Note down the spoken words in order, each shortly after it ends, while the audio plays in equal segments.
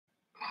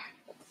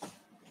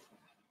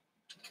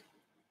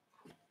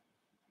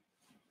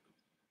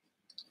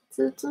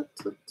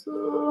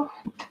Oh,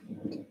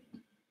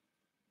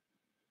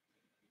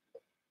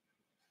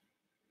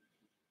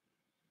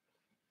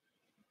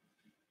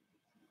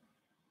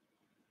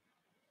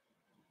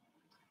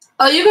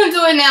 you can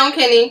do it now,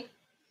 Kenny.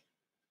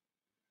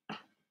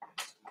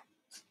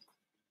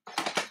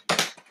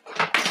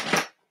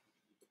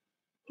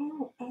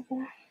 Oh,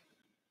 okay.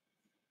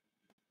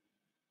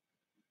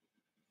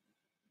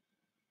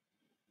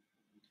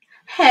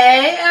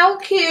 Hey,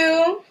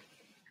 LQ.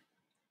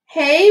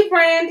 Hey,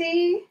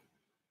 Brandy.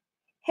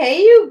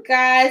 Hey, you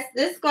guys.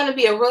 This is going to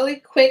be a really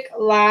quick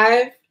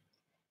live.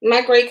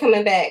 My grade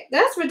coming back.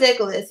 That's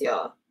ridiculous,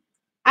 y'all.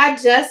 I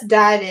just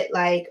dyed it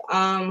like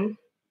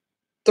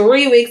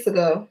 3 weeks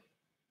ago.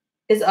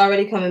 It's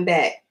already coming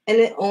back. And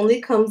it only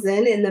comes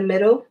in the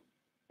middle.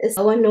 It's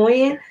so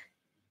annoying.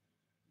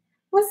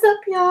 What's up,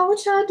 y'all?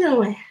 What y'all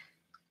doing?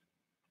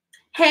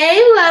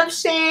 Hey, Love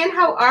Shan.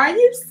 How are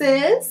you,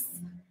 sis?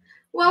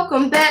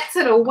 Welcome back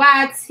to the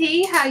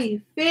YT. How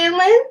you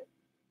feeling?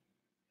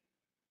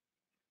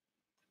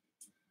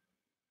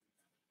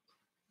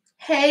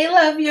 Hey,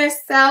 Love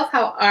Yourself.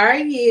 How are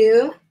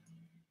you?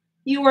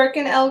 You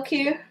working,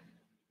 LQ?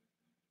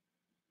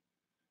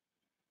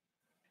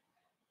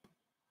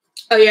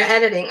 Oh, you're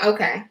editing.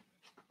 Okay.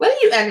 What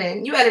are you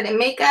editing? You editing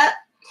makeup?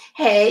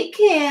 Hey,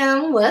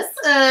 Kim. What's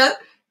up?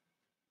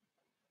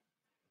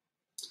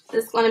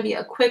 This is going to be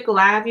a quick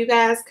live, you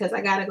guys, because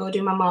I got to go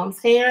do my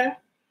mom's hair.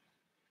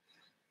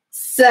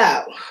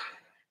 So,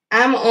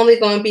 I'm only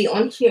going to be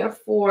on here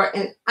for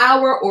an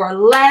hour or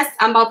less.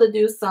 I'm about to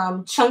do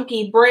some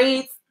chunky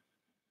braids.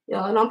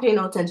 Y'all, don't pay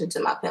no attention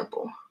to my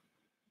pimple.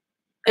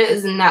 It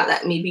is not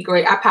letting me be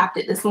great. I popped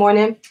it this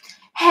morning.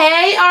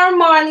 Hey,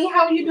 Armani.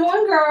 How you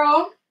doing,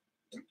 girl?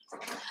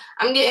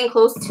 I'm getting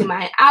close to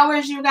my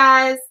hours, you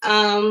guys.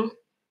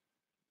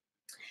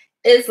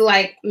 It's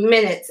like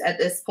minutes at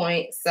this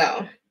point.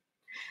 So,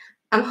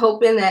 I'm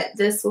hoping that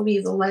this will be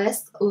the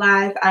last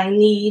live I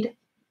need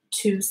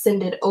to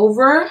send it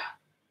over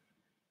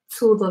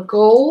to the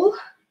goal,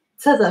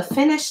 to the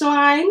finish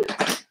line.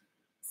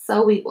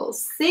 So we will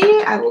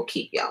see. I will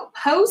keep y'all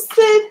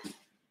posted.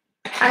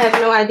 I have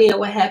no idea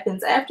what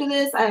happens after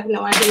this. I have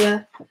no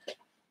idea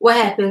what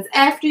happens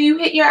after you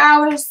hit your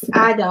hours.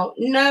 I don't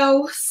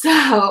know.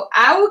 So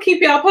I will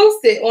keep y'all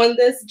posted on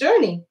this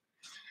journey.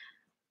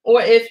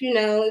 Or if, you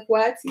know, if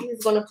YT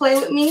is going to play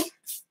with me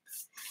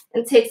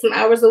and take some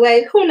hours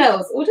away, who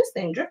knows? Oh, this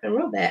thing dripping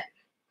real bad.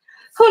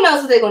 Who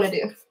knows what they're going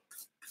to do?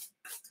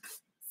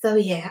 So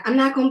yeah, I'm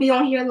not going to be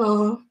on here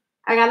long.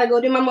 I got to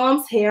go do my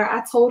mom's hair.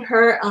 I told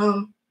her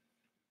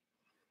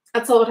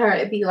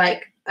it'd be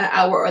like an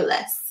hour or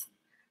less.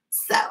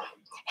 So,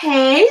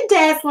 hey,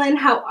 Dazzlin,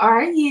 how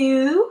are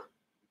you?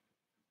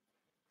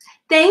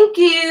 Thank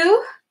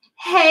you.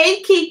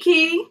 Hey,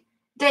 Kiki.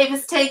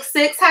 Davis Take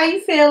 6, how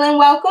you feeling?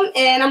 Welcome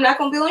in. I'm not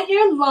going to be on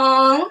here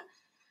long.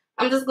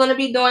 I'm just going to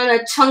be doing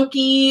a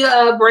chunky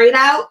braid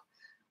out.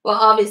 Well,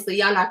 obviously,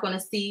 y'all not going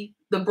to see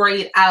the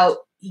braid out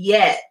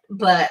yet,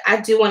 but I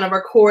do want to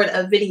record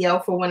a video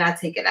for when I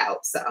take it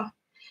out. So,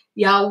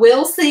 y'all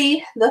will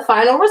see the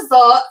final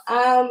result.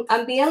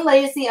 I'm being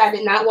lazy. I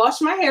did not wash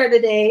my hair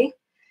today.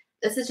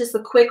 This is just a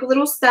quick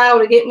little style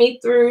to get me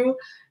through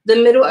the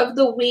middle of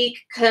the week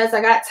because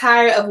I got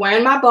tired of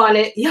wearing my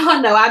bonnet.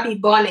 Y'all know I be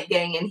bonnet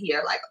gang in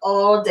here like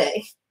all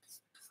day.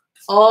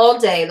 All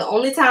day. The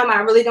only time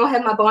I really don't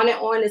have my bonnet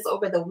on is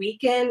over the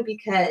weekend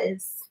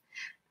because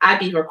I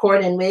be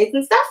recording wigs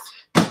and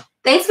stuff.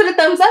 Thanks for the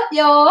thumbs up,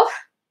 y'all.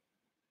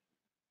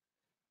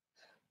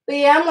 But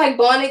yeah, I'm like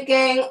bonnet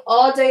gang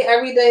all day,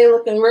 every day,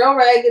 looking real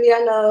raggedy. I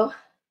know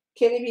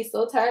Kenny be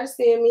so tired of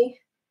seeing me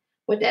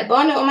with that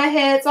bonnet on my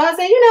head. So I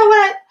said, you know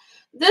what?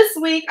 This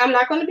week, I'm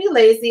not going to be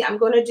lazy. I'm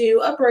going to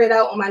do a braid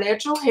out on my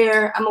natural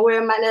hair. I'm going to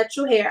wear my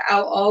natural hair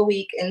out all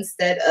week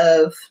instead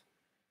of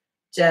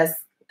just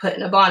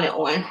putting a bonnet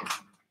on.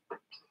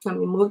 Let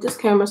me move this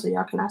camera so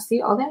y'all cannot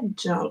see all that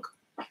junk.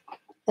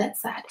 That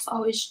side is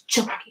always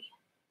junky.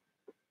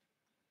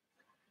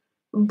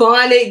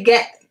 Bonnet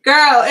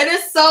girl, it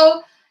is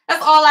so,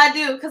 that's all I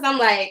do because I'm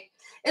like,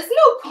 it's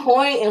no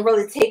point in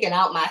really taking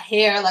out my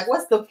hair. Like,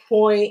 what's the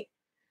point?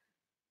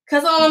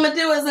 Because all I'm going to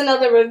do is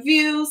another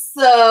review,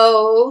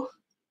 so,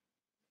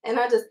 and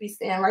I just be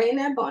standing right in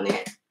that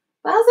bonnet.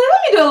 But I was like,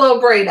 let me do a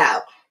little braid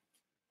out.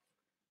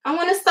 I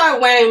want to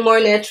start wearing more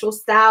natural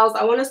styles.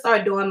 I want to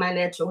start doing my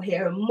natural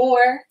hair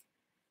more.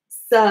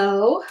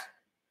 So,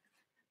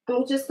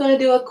 I'm just going to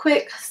do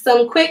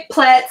some quick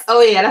plaits.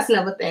 Oh, yeah, that's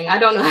another thing. I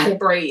don't know how to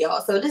braid,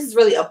 y'all. So, this is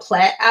really a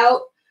plait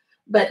out,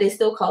 but they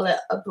still call it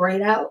a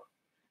braid out.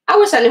 I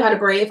wish I knew how to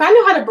braid. If I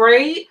knew how to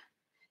braid,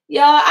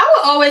 y'all, I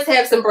would always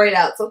have some braid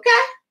outs, okay?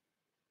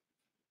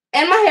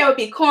 And my hair would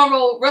be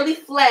cornrow really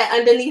flat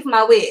underneath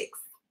my wigs.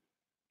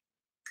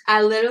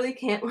 I literally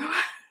can't.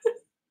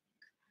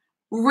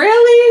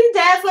 Really,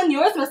 Dazzlin?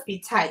 Yours must be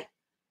tight.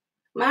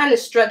 Mine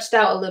is stretched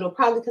out a little,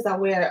 probably because I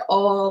wear it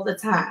all the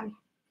time.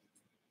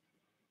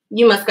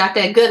 You must got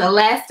that good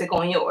elastic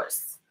on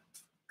yours.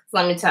 So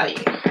let me tell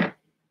you.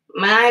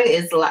 Mine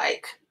is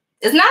like,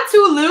 it's not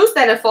too loose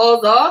that it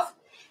falls off.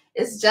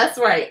 It's just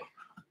right.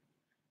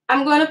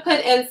 I'm going to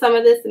put in some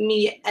of this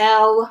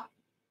Mielle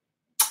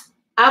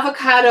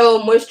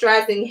avocado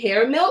moisturizing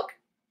hair milk.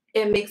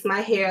 It makes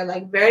my hair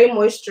like very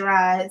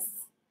moisturized.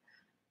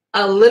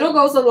 A little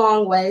goes a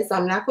long way, so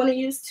I'm not going to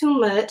use too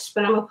much,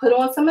 but I'm going to put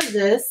on some of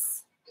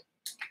this.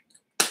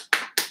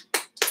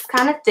 It's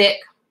kind of thick.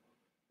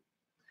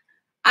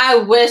 I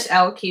wish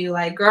LQ,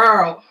 like,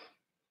 girl,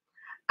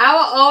 I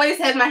will always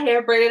have my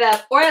hair braided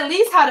up, or at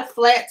least how to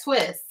flat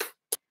twist.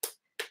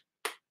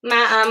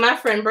 My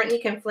friend Brittany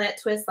can flat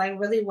twist like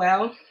really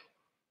well.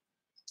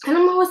 And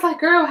I'm always like,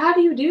 girl, how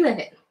do you do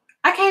that?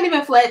 I can't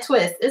even flat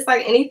twist. It's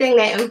like anything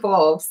that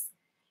involves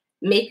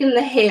making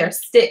the hair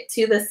stick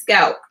to the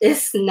scalp.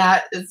 It's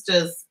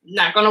just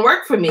not going to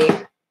work for me.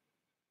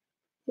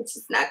 It's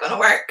just not going to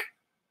work.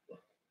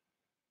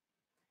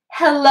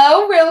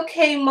 Hello, Real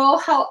K-Mo.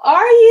 How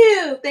are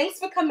you? Thanks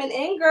for coming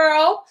in,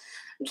 girl.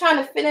 I'm trying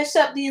to finish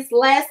up these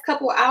last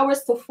couple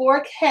hours to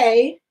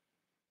 4K.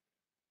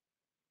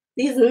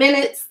 These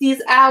minutes,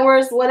 these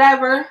hours,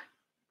 whatever.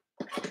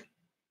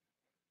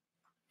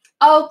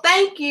 Oh,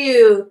 thank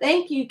you.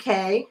 Thank you,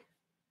 Kay.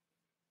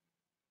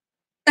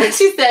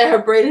 She said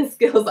her braiding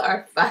skills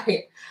are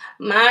fire.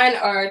 Mine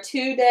are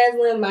too,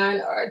 Dazzling. Mine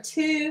are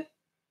too.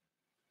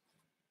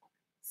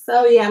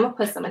 So, yeah, I'm going to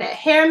put some of that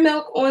hair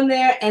milk on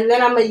there. And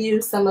then I'm going to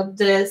use some of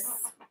this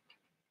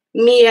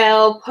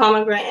Mielle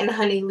pomegranate and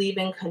honey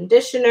leave-in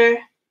conditioner.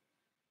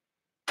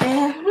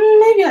 And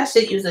maybe I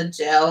should use a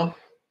gel.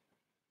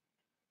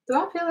 Do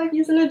I feel like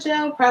using a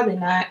gel? Probably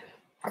not.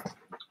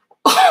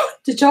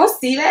 Did y'all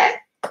see that?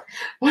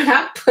 When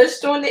I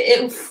pushed on it,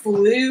 it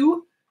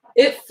flew.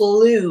 It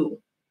flew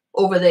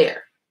over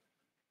there.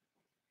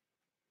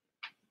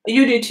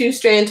 You do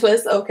 2-strand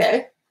twists?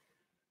 Okay.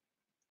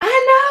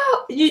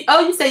 I know.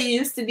 You say you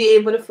used to be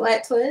able to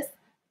flat twist?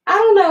 I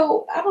don't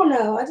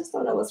know. I just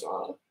don't know what's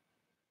wrong.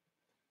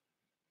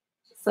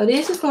 So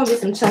these just going to be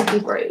some chunky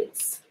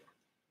braids.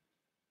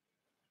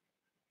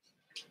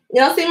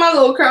 Y'all see my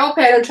little curl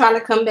pattern trying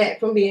to come back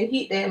from being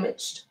heat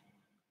damaged?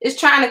 It's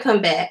trying to come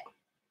back.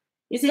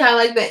 You see how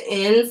like the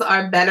ends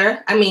are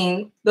better? I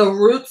mean, the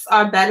roots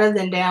are better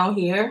than down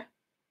here.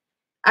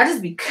 I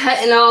just be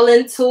cutting all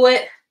into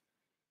it.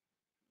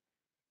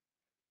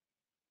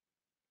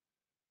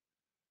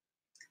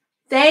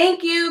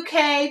 Thank you,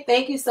 Kay.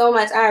 Thank you so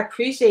much. I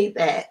appreciate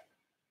that.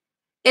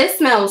 It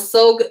smells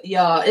so good,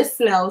 y'all. It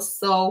smells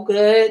so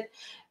good.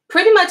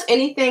 Pretty much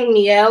anything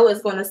Mielle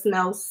is going to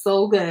smell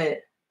so good.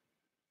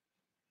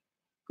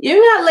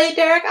 You're not late,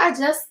 Derek. I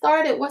just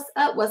started. What's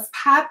up? What's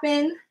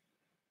popping?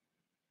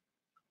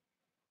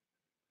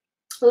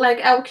 Like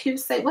LQ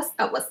say, what's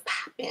up? What's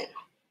popping?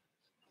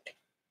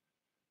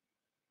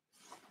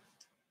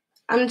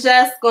 I'm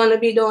just going to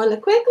be doing a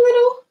quick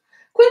little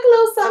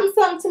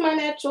something to my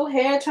natural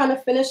hair, trying to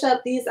finish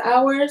up these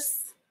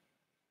hours.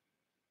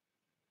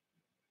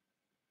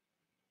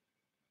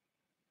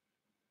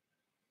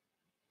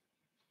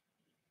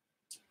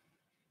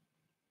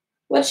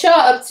 What y'all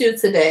up to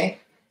today?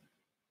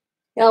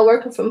 Y'all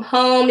working from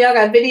home? Y'all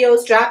got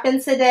videos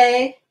dropping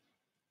today?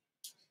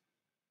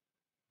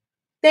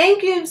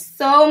 Thank you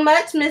so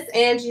much, Miss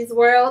Angie's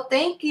World.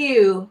 Thank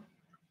you.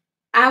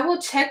 I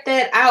will check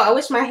that out. I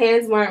wish my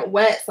hands weren't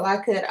wet so I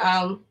could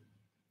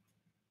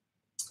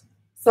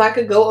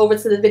go over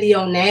to the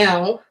video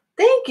now.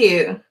 Thank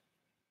you.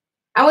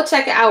 I will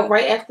check it out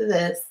right after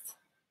this.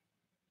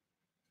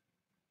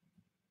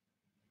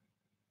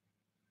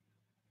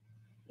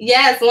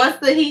 Yes, once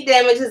the heat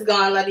damage is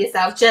gone, love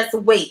yourself. Just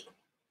wait.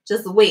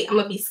 Just wait. I'm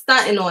going to be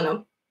stunting on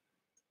them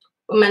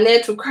with my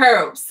natural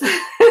curls.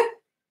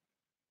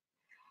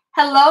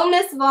 Hello,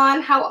 Miss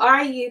Vaughn. How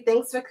are you?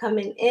 Thanks for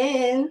coming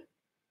in.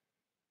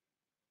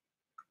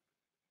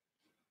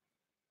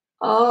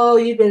 Oh,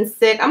 you've been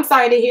sick. I'm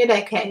sorry to hear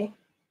that, Kay.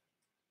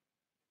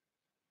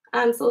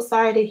 I'm so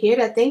sorry to hear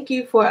that. Thank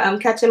you for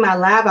catching my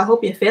live. I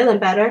hope you're feeling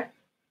better.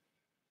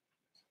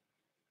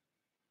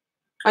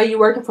 Are you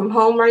working from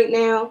home right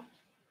now?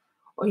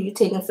 Or are you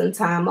taking some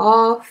time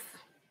off?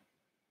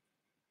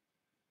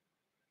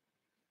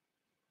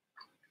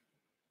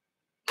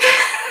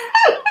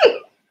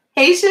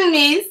 Hey,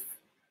 Shanice.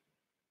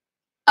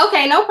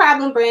 Okay, no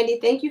problem, Brandy.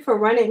 Thank you for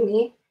running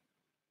me.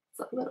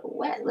 It's a little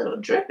wet, a little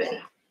dripping.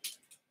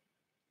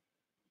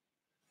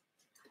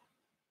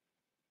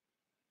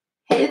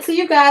 Hey to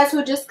you guys who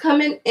are just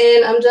coming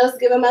in. I'm just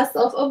giving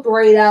myself a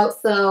braid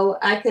out so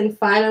I can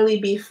finally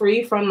be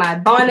free from my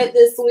bonnet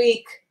this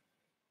week.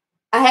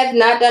 I have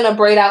not done a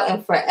braid out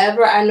in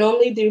forever. I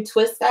normally do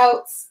twist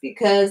outs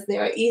because they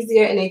are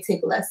easier and they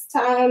take less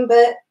time,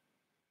 but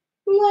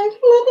I'm like,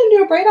 I didn't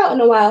do a braid out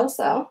in a while,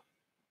 so.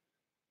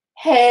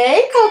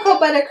 Hey, Cocoa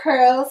Butter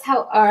Curls,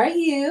 how are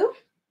you?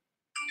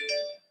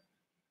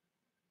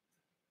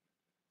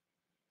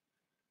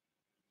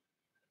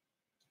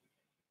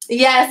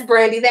 Yes,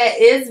 Brandy, that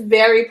is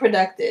very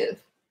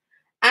productive.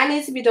 I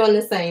need to be doing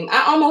the same.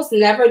 I almost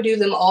never do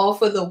them all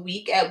for the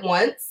week at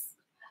once.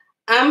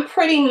 I'm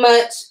pretty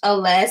much a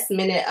last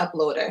minute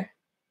uploader.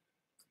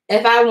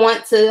 If I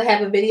want to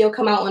have a video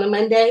come out on a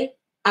Monday,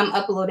 I'm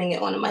uploading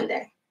it on a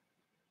Monday.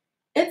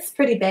 It's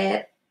pretty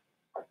bad.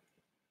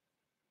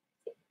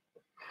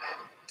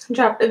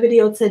 Dropped a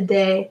video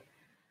today.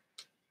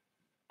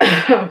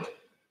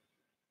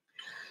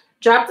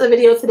 Dropped a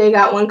video today,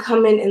 got one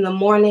coming in the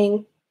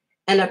morning,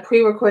 and a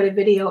pre-recorded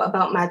video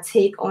about my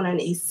take on an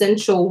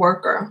essential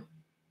worker.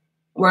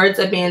 Words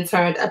are being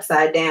turned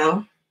upside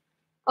down.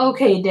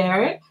 Okay,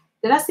 Derek,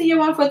 did I see your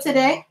one for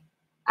today?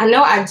 I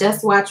know I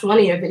just watched one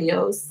of your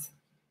videos.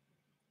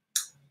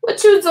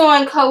 What you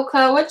doing,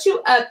 Coco? What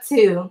you up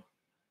to?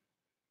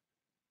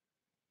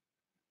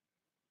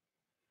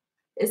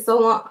 It's so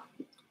long.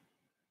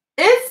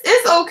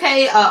 It's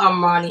okay,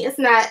 Armani. It's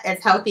not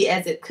as healthy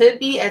as it could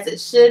be, as it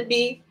should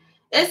be.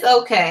 It's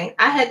okay.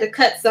 I had to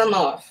cut some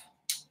off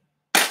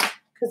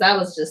because I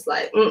was just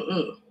like,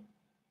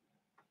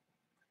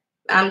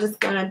 I'm just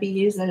going to be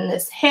using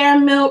this hair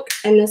milk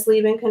and this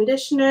leave-in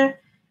conditioner.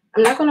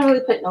 I'm not going to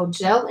really put no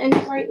gel in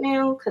it right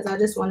now because I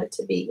just want it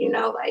to be, you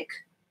know, like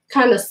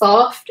kind of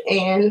soft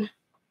and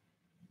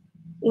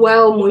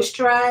well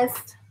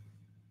moisturized.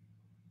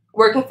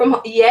 Working from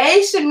home.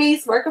 Yay,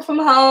 Shanice, working from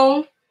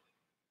home.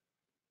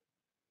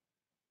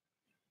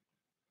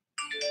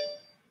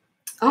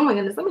 Oh my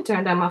goodness, let me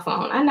turn down my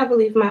phone. I never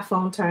leave my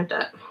phone turned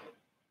up.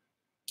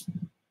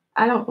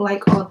 I don't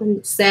like all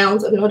the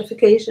sounds of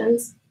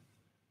notifications.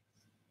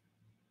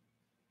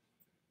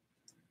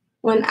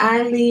 When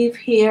I leave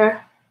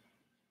here.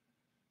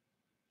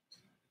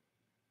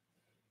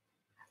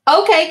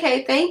 Okay,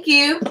 Kay, thank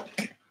you.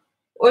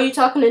 Or are you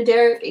talking to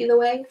Derek? Either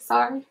way,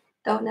 sorry,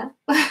 don't know.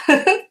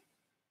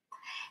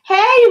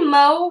 Hey,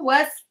 Mo,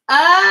 what's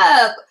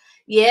up?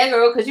 Yeah,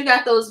 girl, because you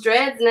got those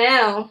dreads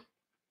now.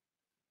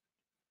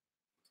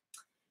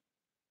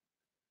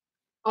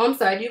 Oh, I'm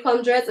sorry, do you call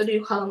them dreads or do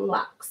you call them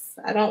locks?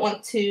 I don't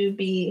want to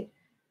be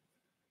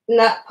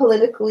not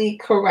politically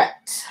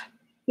correct.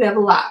 You have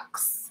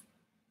locks.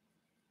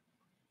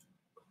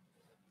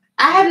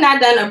 I have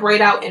not done a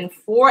braid out in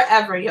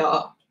forever,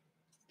 y'all.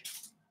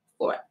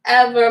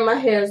 Forever. My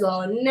hair's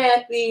all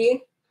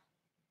nappy.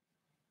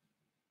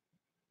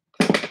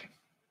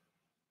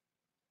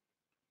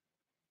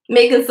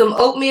 Making some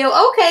oatmeal.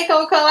 Okay,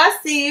 Coco, I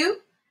see you.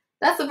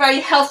 That's a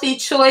very healthy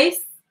choice.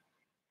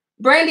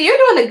 Brandy, you're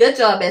doing a good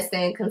job at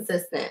staying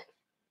consistent.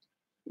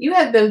 You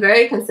have been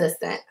very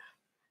consistent.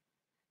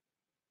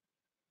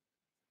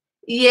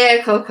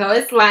 Yeah, Coco.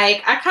 It's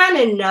like I kind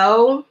of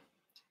know,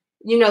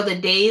 you know, the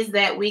days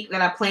that week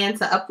that I plan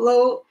to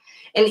upload.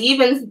 And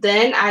even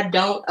then, I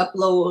don't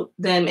upload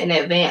them in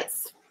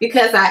advance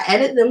because I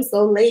edit them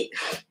so late.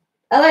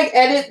 I like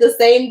edit the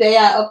same day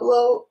I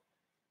upload.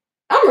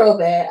 I'm real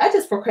bad. I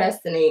just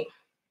procrastinate.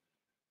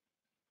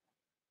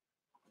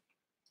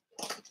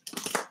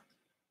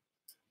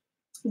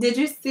 Did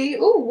you see?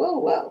 Oh,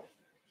 whoa.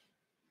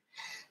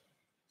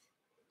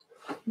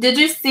 Did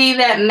you see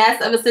that mess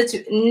of a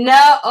situation?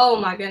 No. Oh,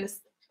 my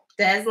goodness.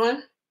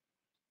 Dazzling.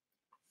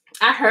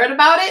 I heard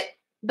about it,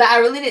 but I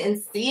really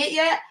didn't see it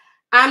yet.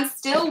 I'm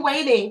still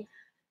waiting.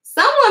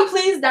 Someone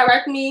please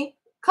direct me.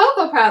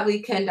 Coco probably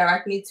can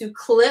direct me to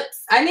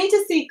clips. I need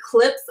to see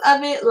clips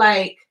of it,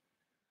 like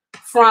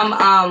from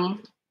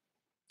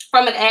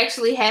it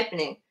actually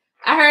happening.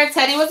 I heard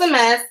Teddy was a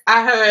mess.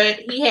 I heard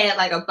he had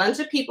like a bunch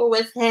of people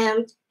with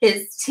him,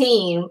 his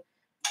team,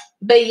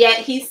 but yet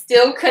he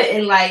still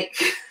couldn't like.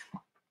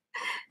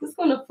 Just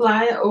gonna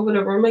fly over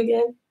the room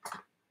again.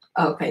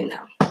 Okay, no.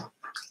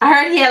 I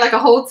heard he had like a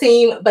whole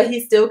team, but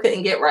he still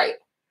couldn't get right.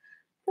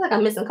 I feel like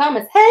I'm missing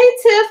comments. Hey,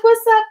 Tiff,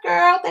 what's up,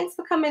 girl? Thanks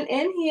for coming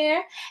in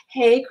here.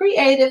 Hey,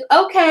 creative.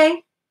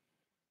 Okay.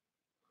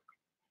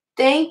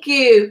 Thank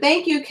you.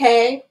 Thank you,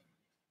 Kay.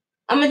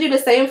 I'm going to do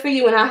the same for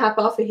you when I hop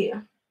off of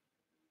here.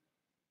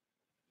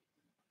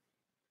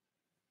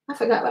 I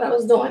forgot what I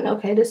was doing.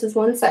 Okay, this is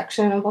one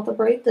section. I'm about to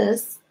braid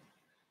this.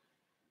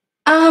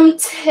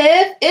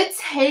 Tiff, it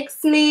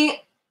takes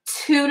me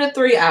 2 to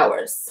 3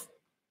 hours.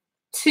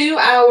 2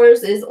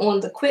 hours is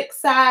on the quick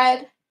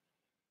side,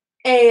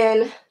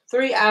 and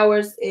 3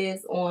 hours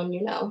is on,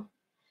 you know,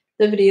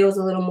 the video is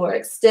a little more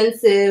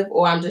extensive,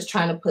 or I'm just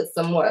trying to put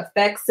some more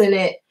effects in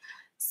it.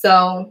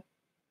 So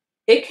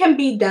it can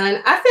be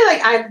done. I feel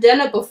like I've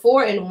done it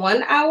before in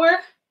 1 hour,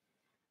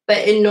 but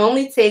it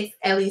normally takes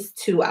at least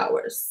 2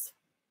 hours.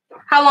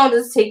 How long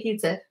does it take you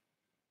to?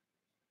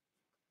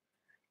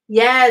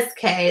 Yes,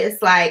 Kay.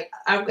 It's like,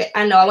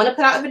 I know I want to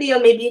put out a video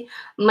maybe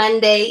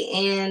Monday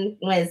and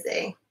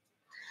Wednesday,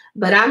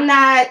 but I'm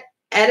not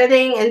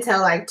editing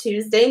until like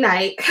Tuesday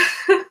night.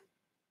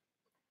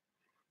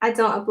 I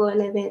don't upload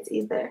in advance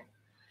either.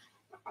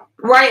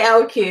 Right,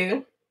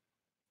 LQ.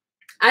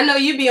 I know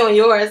you be on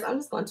yours. I'm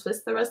just going to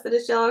twist the rest of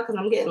this, y'all, because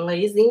I'm getting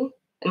lazy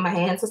and my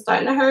hands are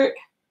starting to hurt.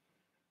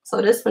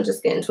 So this one's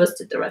just getting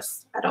twisted the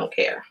rest. I don't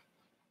care.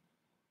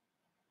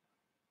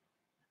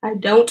 I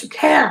don't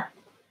care.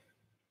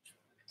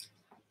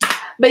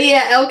 But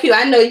yeah, LQ,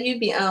 I know you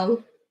be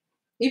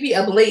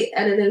up late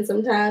editing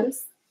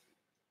sometimes.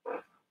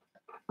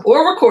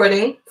 Or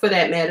recording, for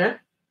that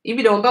matter. You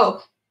be doing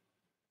both.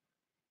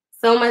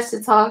 So much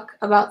to talk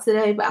about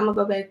today, but I'm going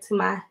to go back to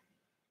my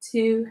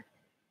 2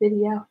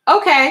 video.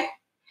 Okay.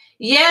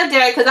 Yeah,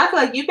 Derek, because I feel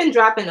like you've been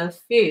dropping a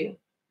few.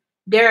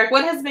 Derek,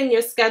 what has been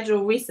your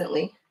schedule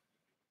recently?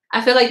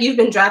 I feel like you've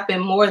been dropping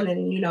more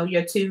than,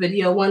 your 2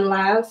 video, 1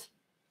 live.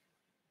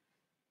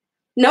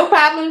 No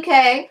problem,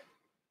 Kay.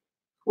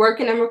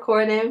 Working and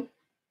recording.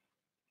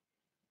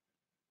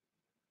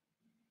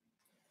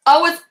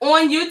 Oh, it's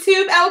on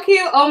YouTube,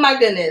 LQ? Oh my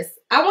goodness.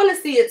 I want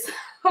to see it.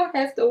 I'll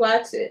have to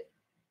watch it.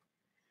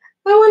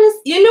 I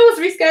want to. You know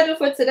it's rescheduled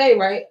for today,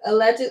 right?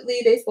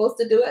 Allegedly, they're supposed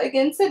to do it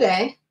again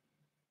today.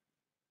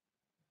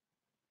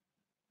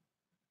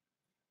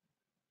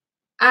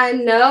 I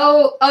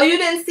know. Oh, you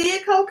didn't see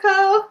it,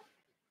 Coco?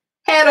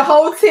 Had a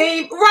whole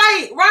team.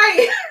 Right.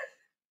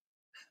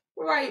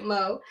 Right,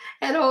 Mo.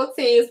 Had a whole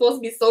team. Supposed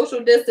to be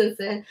social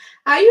distancing.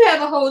 How you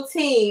have a whole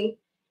team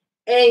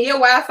and your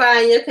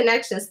Wi-Fi and your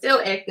connection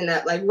still acting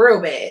up like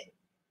real bad?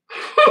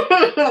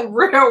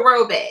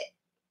 real bad.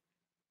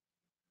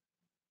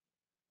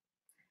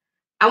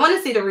 I want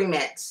to see the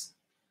rematch.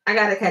 I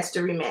gotta catch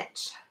the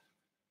rematch.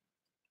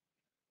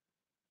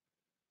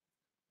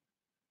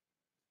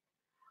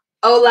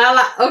 Oh,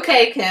 Lala.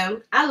 Okay,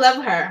 Kim. I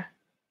love her.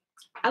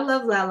 I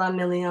love Lala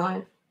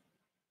Million.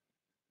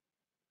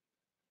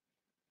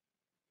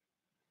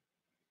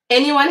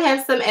 Anyone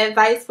have some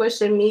advice for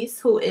Shamice,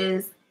 who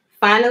is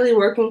finally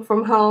working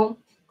from home?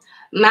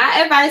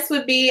 My advice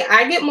would be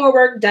I get more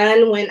work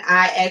done when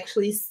I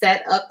actually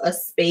set up a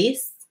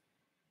space,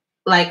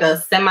 like a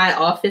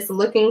semi-office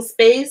looking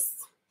space.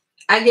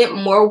 I get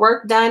more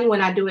work done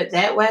when I do it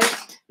that way,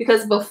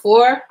 because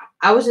before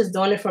I was just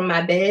doing it from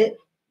my bed.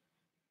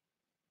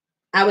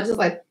 I would just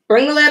like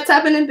bring the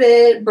laptop in the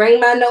bed, bring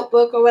my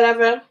notebook or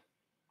whatever.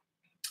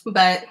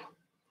 But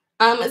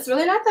it's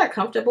really not that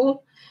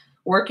comfortable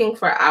working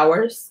for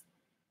hours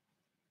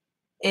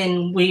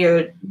in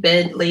weird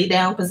bed lay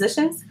down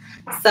positions.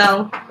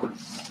 So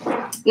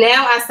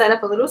now I set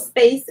up a little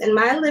space in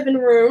my living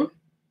room,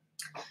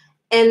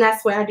 and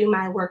that's where I do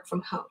my work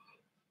from home.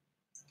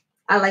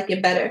 I like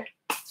it better.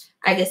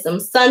 I get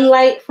some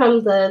sunlight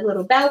from the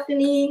little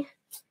balcony.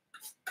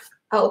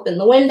 I open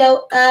the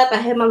window up. I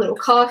have my little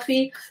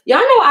coffee. Y'all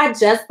know I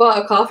just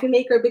bought a coffee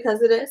maker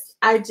because of this.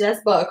 I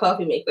just bought a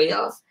coffee maker,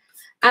 y'all.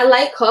 I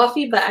like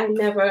coffee, but I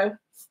never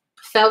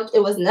felt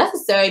it was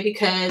necessary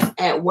because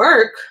at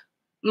work,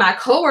 my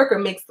coworker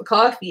makes the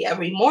coffee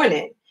every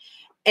morning.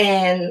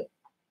 And,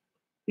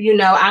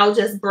 I'll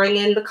just bring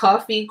in the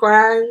coffee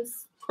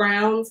grounds,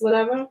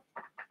 whatever.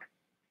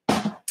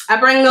 I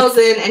bring those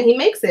in and he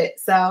makes it.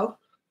 So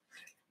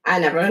I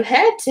never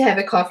had to have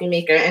a coffee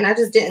maker, and I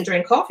just didn't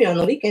drink coffee on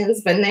the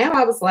weekends. But now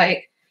I was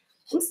like,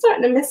 I'm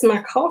starting to miss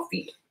my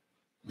coffee.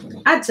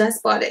 I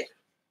just bought it.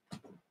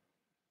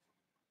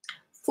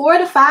 4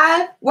 to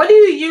 5. What do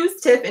you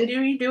use, Tiff? And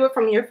do you do it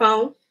from your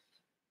phone?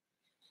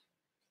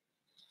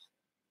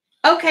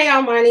 Okay,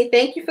 Armani.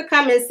 Thank you for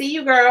coming. See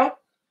you, girl.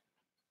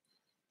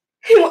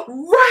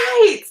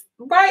 Right.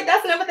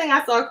 That's another thing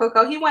I saw,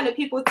 Coco. He wanted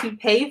people to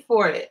pay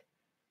for it.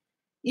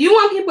 You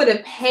want people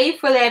to pay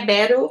for that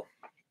battle,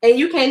 and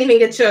you can't even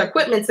get your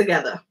equipment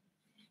together.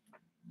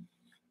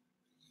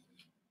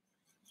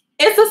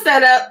 It's a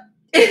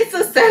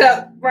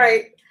setup,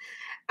 right?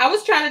 I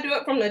was trying to do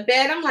it from the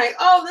bed. I'm like,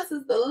 oh, this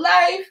is the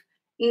life.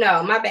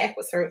 No, my back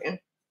was hurting.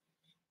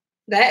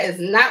 That is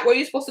not where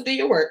you're supposed to do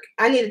your work.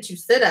 I needed to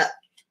sit up.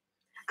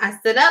 I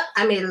stood up.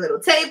 I made a little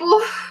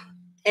table,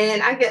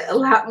 and I get a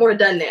lot more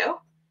done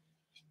now.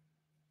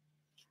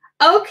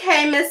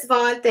 Okay, Miss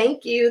Vaughn,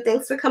 thank you.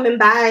 Thanks for coming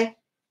by.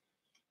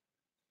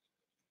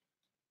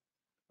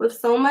 With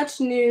so much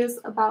news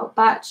about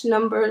botch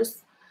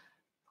numbers,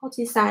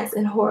 faulty science,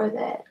 and horror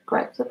that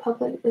gripes the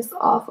public is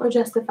off or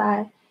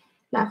justified,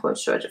 not for a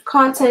shortage of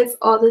contents,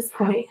 all this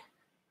point,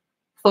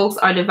 folks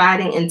are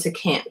dividing into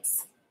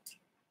camps.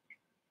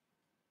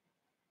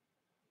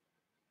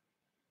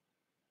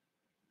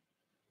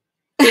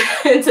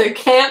 Into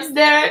camps,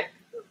 Derek?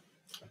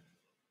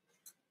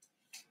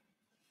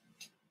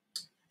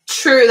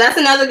 True, that's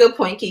another good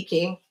point,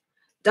 Kiki.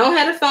 Don't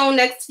have the phone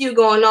next to you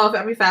going off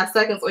every 5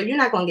 seconds, or you're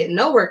not going to get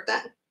no work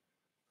done.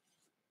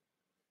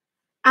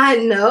 I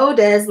know,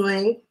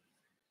 Dazzling.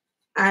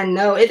 I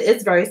know.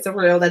 It's very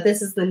surreal that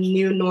this is the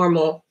new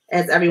normal,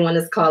 as everyone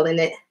is calling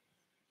it.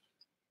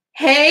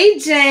 Hey,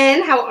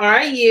 Jen. How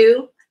are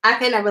you? I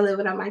can never live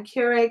without my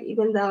Keurig,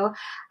 even though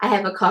I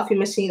have a coffee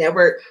machine at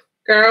work.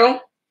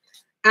 Girl,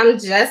 I'm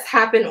just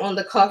hopping on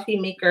the coffee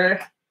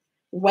maker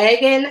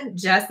wagon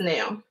just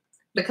now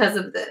because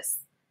of this.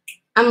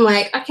 I'm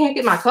like, I can't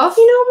get my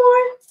coffee no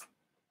more?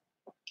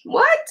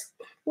 What?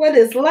 What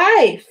is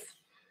life?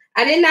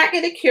 I did not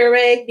get a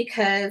Keurig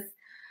because,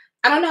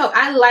 I don't know,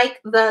 I like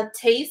the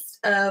taste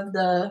of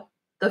the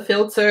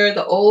filter,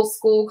 the old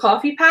school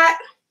coffee pot.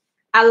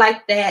 I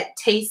like that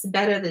taste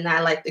better than I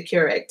like the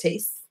Keurig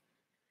taste.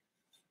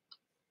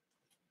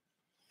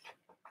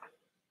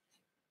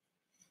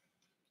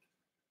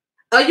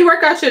 Oh, you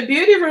work out your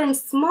beauty room.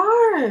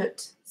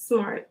 Smart.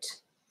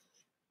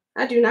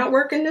 I do not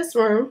work in this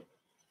room.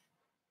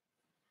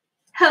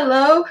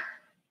 Hello,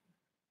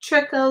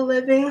 Tricka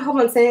Living. Hope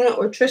I'm saying it,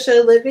 or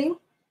Trisha Living.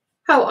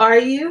 How are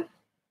you?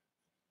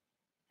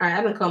 All right,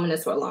 I've been combing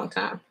this for a long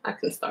time. I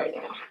can start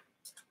now.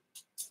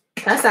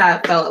 That's how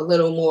I felt a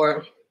little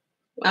more,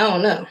 I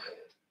don't know.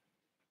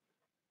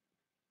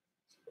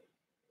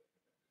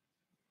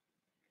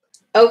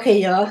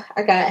 Okay, y'all.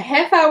 I got a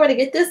half hour to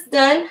get this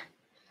done.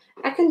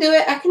 I can do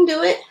it. I can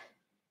do it.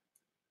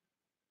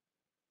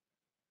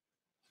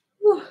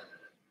 Whew.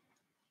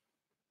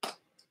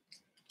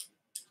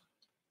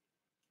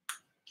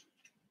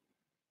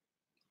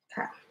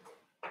 Okay.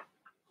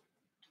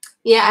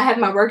 Yeah, I have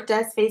my work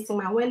desk facing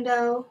my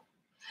window.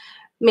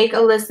 Make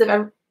a list of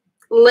a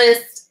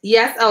list.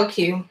 Yes,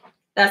 LQ.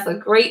 That's a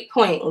great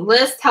point.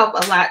 Lists help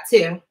a lot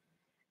too.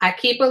 I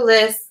keep a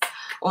list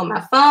on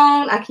my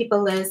phone. I keep a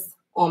list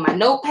on my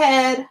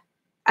notepad.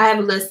 I have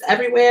a list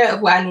everywhere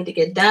of what I need to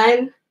get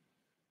done.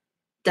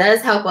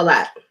 Does help a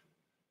lot.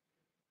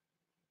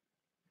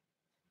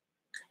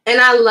 And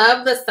I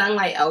love the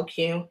sunlight,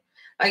 LQ.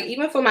 Like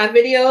even for my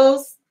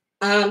videos,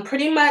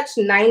 pretty much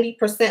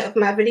 90% of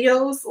my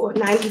videos or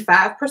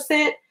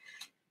 95%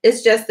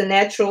 is just the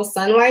natural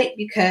sunlight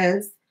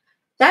because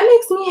that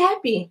makes me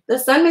happy. The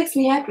sun makes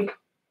me happy.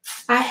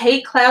 I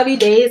hate cloudy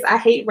days. I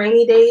hate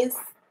rainy days.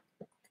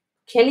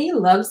 Kenny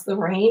loves the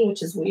rain,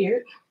 which is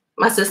weird.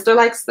 My sister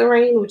likes the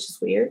rain, which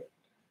is weird.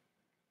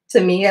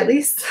 To me, at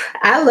least.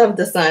 I love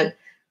the sun.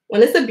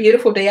 When it's a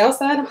beautiful day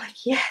outside, I'm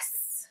like,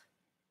 yes.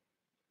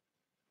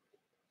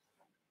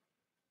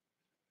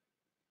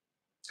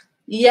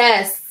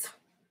 Yes.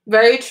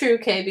 Very true,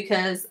 Kay,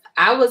 because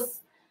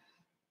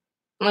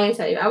let me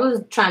tell you, I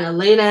was trying to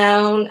lay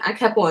down. I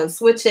kept on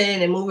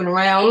switching and moving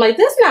around. I'm like,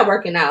 this is not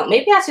working out.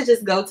 Maybe I should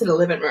just go to the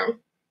living room.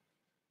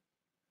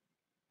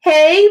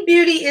 Hey,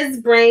 Beauty is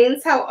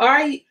Brains. How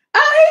are you?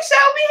 Oh, hey,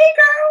 Shelby. Hey,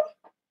 girl.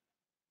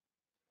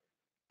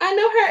 I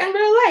know her in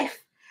real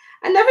life.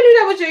 I never knew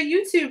that was your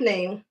YouTube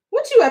name.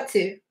 What you up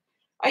to?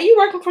 Are you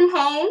working from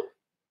home?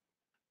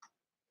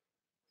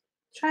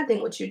 Try to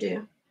think what you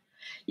do.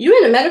 You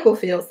in the medical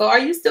field, so are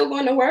you still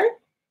going to work?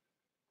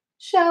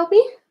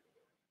 Shelby?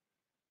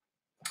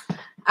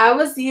 I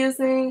was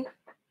using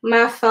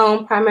my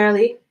phone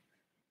primarily.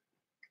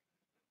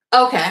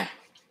 Okay.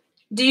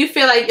 Do you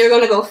feel like you're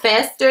going to go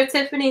faster,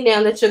 Tiffany,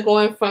 now that you're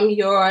going from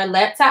your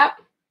laptop?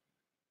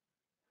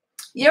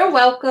 You're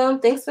welcome.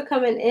 Thanks for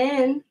coming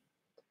in.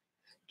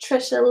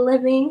 Trisha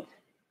Living.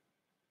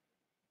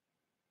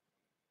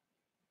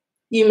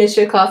 You miss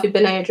your coffee,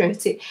 but now you're drinking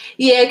tea.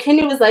 Yeah,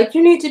 Kenny was like,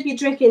 you need to be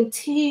drinking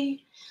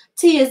tea.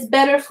 Tea is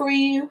better for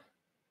you.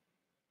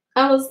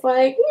 I was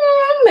like,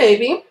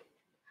 maybe.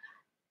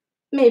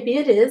 Maybe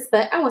it is,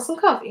 but I want some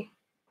coffee.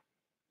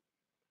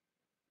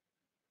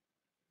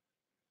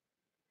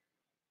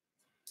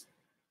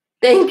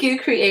 Thank you,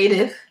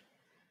 creative.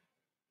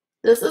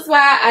 This is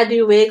why I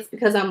do wigs,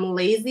 because I'm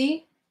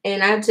lazy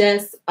and I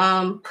just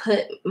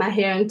put my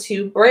hair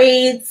into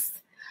braids,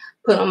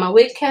 put on my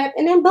wig cap,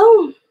 and then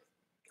boom.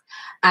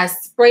 I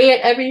spray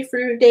it every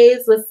few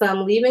days with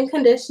some leave-in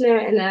conditioner,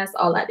 and that's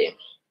all I do.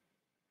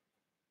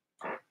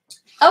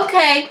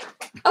 Okay.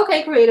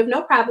 Okay, creative,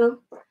 no problem.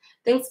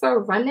 Thanks for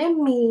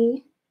running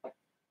me.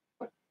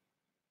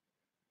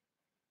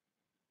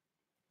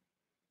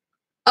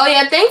 Oh,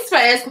 yeah, thanks for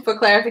asking for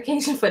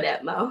clarification for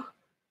that, Mo.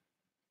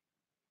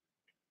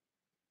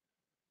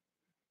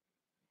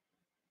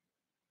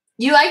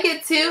 You like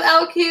it too,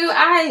 LQ?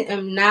 I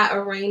am not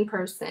a rain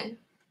person.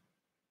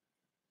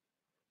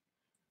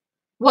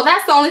 Well,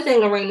 that's the only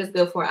thing a rain is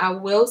good for. I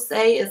will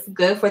say it's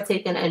good for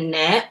taking a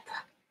nap.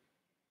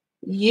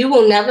 You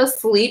will never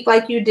sleep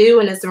like you do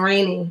when it's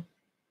raining.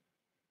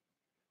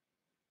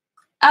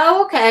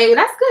 Oh, okay. Well,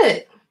 that's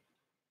good.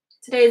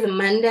 Today is a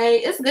Monday.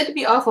 It's good to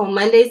be off on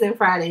Mondays and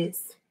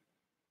Fridays.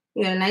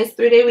 You got a nice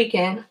 3-day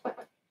weekend.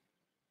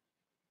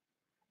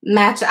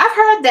 Matcha.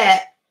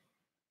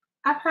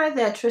 I've heard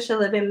that Trisha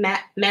Living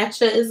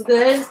matcha is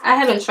good. I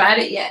haven't tried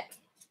it yet.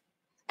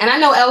 And I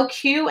know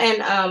LQ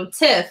and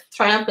Tiff,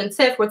 Triumph and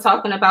Tiff, were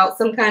talking about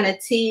some kind of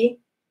tea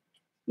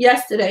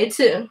yesterday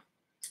too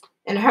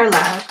in her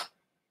live.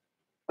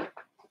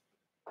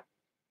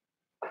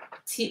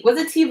 Was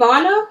it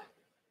Tivana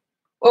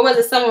or was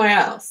it somewhere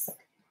else?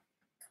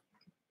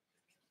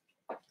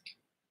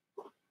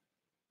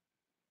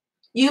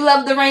 You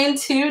love the rain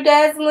too,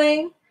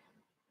 Dazzling?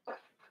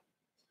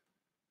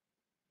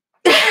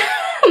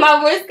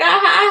 My voice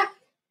got high.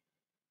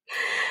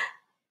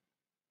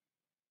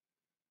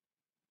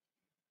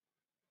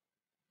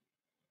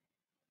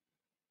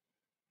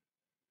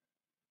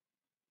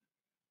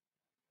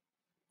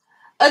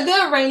 A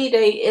good rainy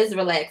day is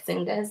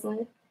relaxing,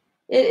 Dazzling.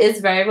 It is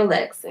very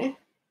relaxing.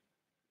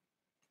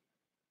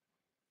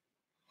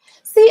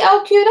 See,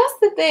 LQ, that's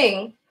the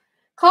thing.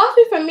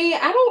 Coffee for me,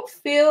 I don't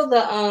feel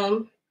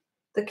the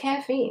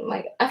caffeine.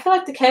 Like I feel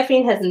like the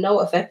caffeine has no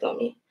effect on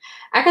me.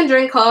 I can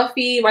drink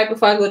coffee right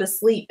before I go to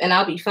sleep and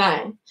I'll be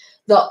fine.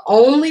 The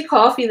only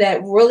coffee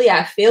that really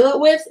I feel it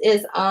with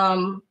is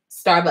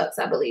Starbucks,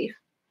 I believe.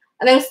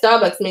 I think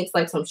Starbucks makes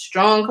like some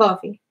strong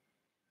coffee.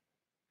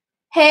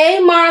 Hey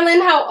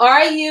Marlon, how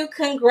are you?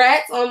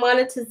 Congrats on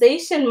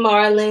monetization,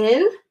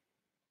 Marlon.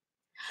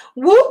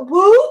 Whoop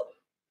whoop.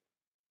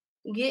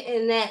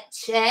 Getting that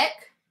check.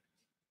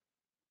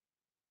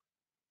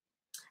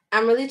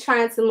 I'm really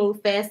trying to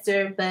move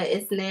faster, but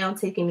it's now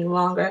taking me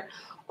longer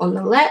on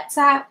the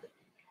laptop.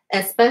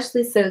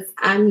 especially since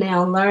I'm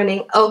now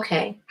learning.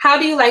 Okay, how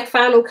do you like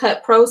Final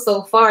Cut Pro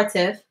so far,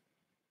 Tiff?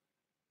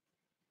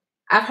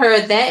 I've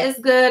heard that is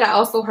good. I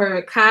also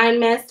heard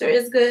KineMaster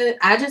is good.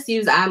 I just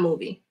use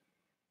iMovie.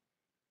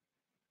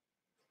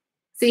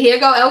 See, here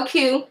go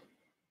LQ,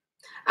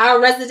 our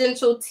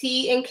residential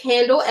tea and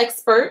candle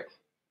expert.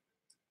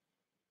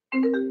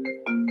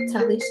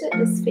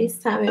 Talisha is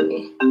FaceTiming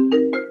me.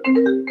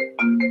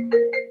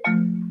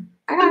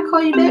 I gotta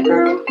call you back,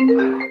 girl. Let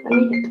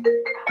me.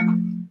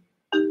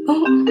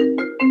 Oh.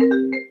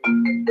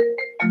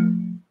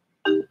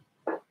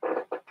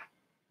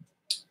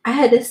 I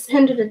had to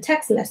send her the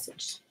text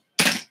message.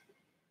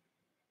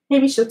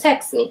 Maybe she'll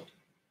text me.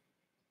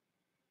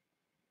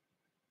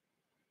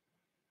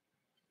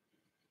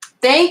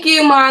 Thank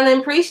you,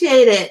 Marlon.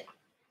 Appreciate it.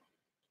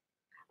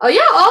 Oh,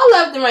 y'all all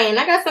love the rain.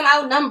 I got some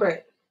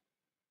outnumbered.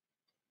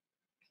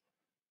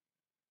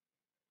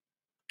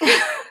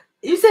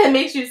 You said it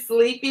makes you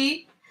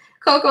sleepy,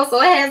 Coco,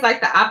 so it has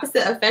like the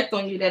opposite effect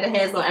on you that it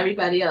has on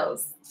everybody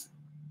else.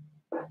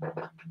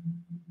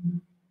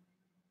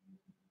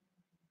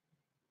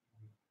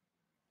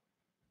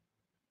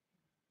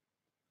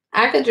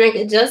 I could drink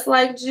it just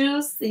like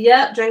juice.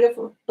 Yep, drink it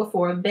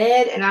before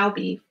bed and I'll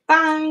be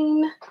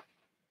fine.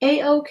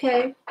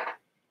 A-okay.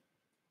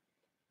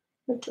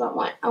 What do I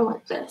want? I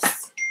want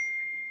this.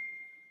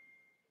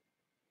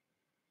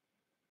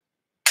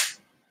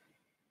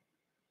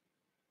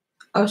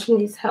 Oh, she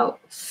needs help.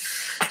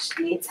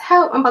 She needs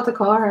help. I'm about to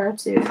call her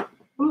too.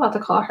 I'm about to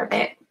call her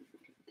back.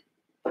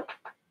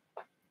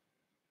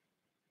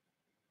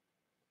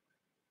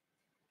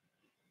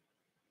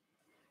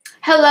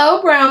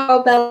 Hello,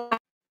 Brown Bella.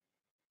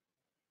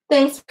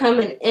 Thanks for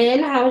coming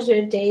in. How's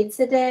your day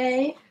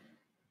today?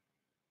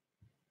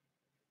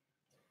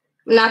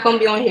 I'm not going to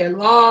be on here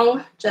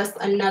long, just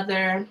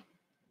another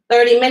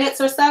 30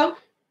 minutes or so.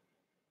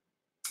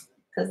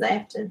 Because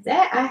after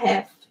that, I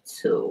have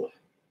to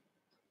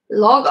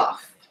log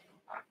off.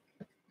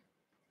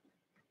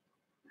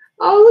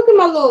 Oh, look at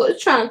my little,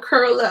 it's trying to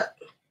curl up.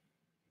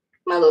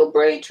 My little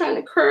braid trying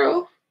to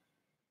curl.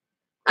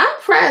 I'm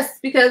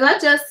pressed because I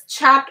just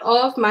chopped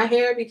off my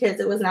hair because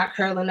it was not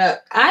curling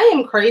up. I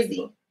am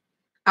crazy.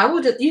 I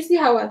will just, you see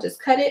how I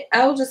just cut it?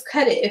 I will just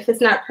cut it if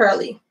it's not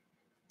curly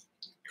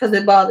because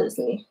it bothers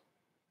me.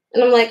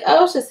 And I'm like,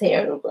 oh, it's just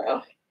hair, it'll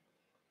grow.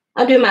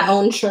 I'll do my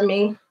own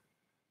trimming.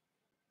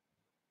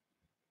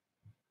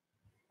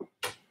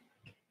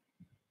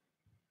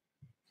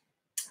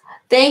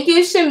 Thank you,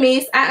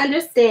 Shamice. I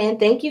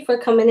understand. Thank you for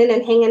coming in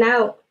and hanging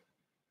out.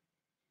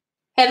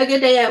 Have a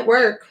good day at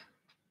work.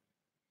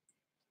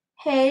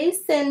 Hey,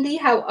 Cindy,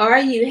 how are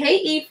you?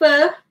 Hey,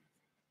 Aoife.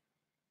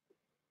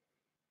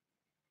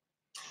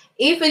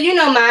 Aoife, you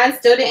know mine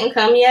still didn't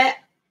come yet.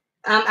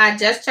 I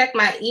just checked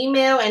my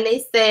email and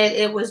they said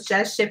it was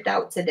just shipped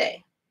out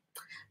today.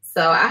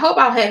 So I hope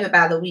I'll have it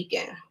by the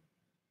weekend.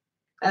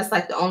 That's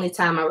like the only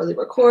time I really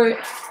record.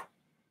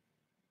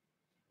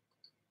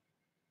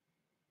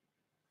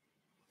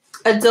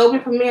 Adobe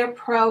Premiere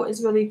Pro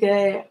is really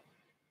good.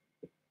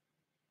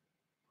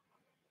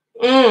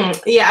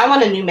 Yeah, I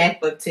want a new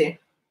MacBook too.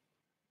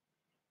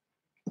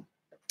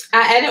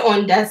 I edit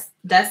on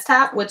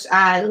desktop, which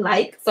I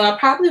like. So I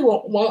probably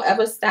won't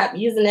ever stop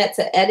using that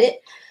to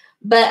edit.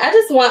 But I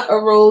just want a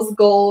rose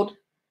gold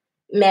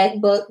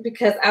MacBook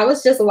because I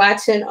was just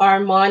watching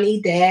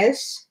Armani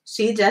Dash.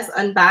 She just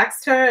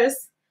unboxed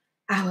hers.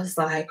 I was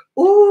like,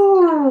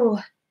 ooh,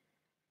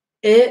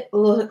 it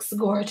looks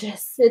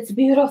gorgeous. It's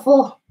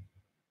beautiful.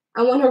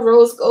 I want a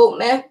rose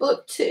gold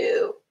MacBook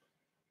too.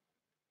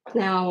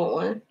 Now I want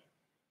one.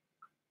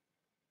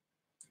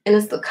 And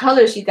it's the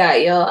colors you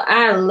got, y'all.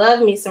 I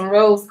love me some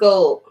rose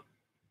gold.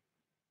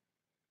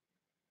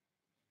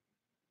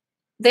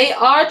 They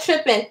are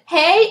tripping.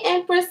 Hey,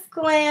 Empress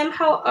Glam,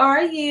 how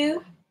are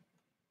you?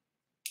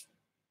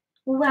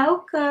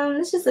 Welcome.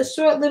 This is a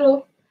short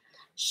little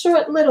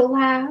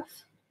laugh.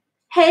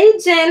 Hey,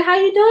 Jen, how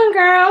you doing,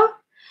 girl?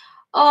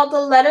 All the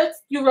letters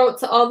you wrote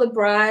to all the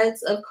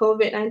brides of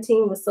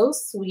COVID-19 was so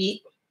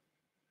sweet.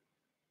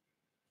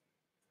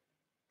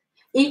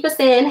 Eva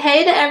saying,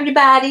 hey to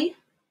everybody.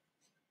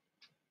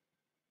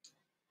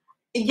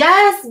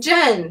 Yes,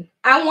 Jen.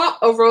 I want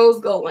a rose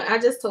gold one. I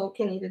just told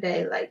Kenny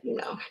today, like, you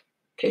know, in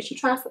case you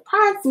try to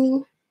surprise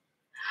me,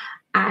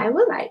 I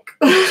would like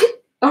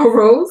a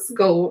rose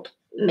gold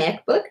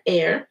MacBook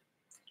Air.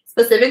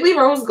 Specifically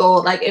rose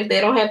gold. Like, if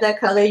they don't have that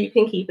color, you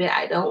can keep it.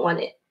 I don't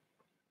want it.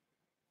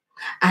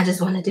 I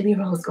just want it to be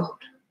rose gold.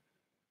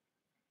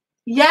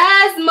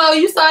 Yes, Mo,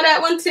 you saw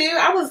that one too?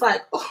 I was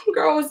like, oh,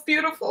 girl, it's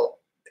beautiful.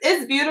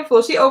 It's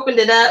beautiful. She opened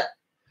it up,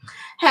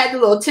 had the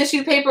little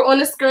tissue paper on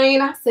the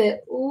screen. I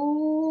said,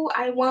 ooh,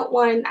 I want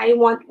one. I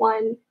want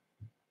one.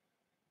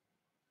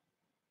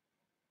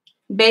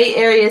 Bay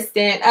Area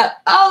stand up.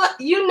 Oh,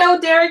 you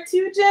know Derek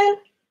too, Jen?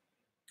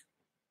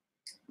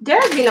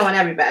 Derek be knowing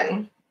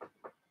everybody.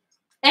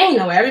 And you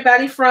know where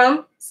everybody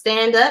from.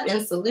 Stand up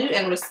and salute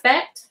and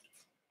respect.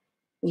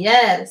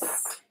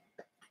 Yes.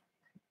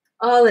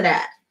 All of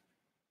that.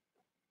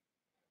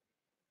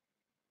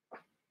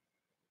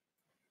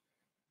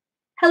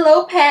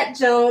 Hello, Pat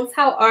Jones.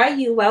 How are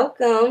you?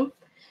 Welcome.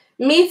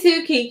 Me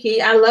too,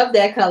 Kiki. I love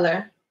that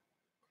color.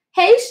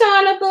 Hey,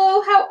 Shauna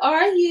Boo. How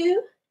are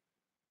you?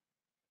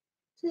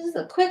 This is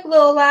a quick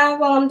little live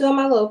while I'm doing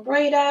my little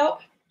braid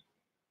out.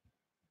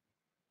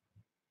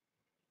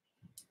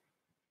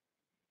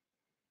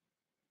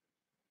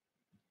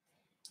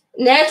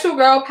 Natural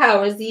girl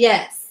powers,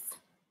 yes.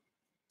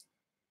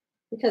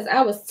 Because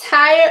I was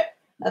tired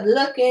of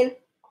looking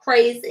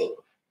crazy.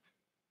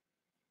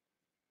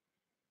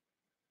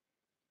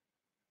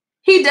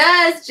 He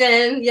does,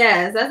 Jen.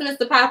 Yes, that's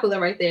Mr. Popular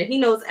right there. He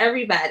knows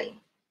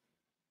everybody.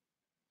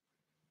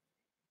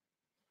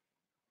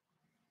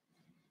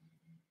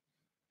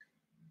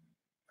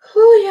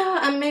 Whew, yeah,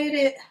 I made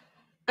it.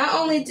 I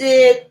only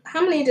did,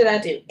 how many did I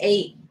do?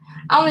 8.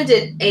 I only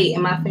did 8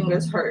 and my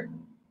fingers hurt.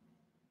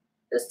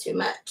 That's too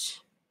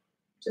much.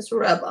 Just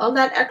rub all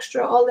that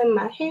extra all in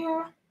my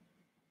hair.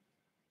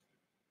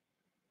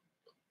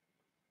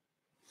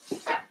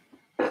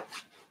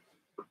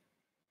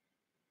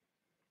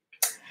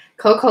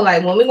 Coco,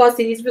 like, when we gonna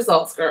see these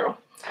results, girl?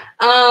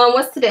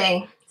 What's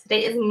today?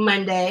 Today is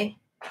Monday.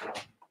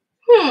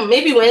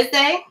 Maybe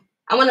Wednesday.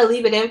 I want to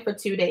leave it in for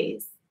 2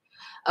 days.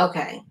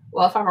 Okay.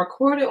 Well, if I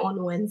record it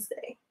on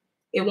Wednesday,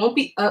 it won't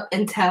be up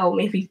until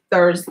maybe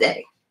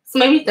Thursday. So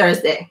maybe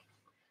Thursday.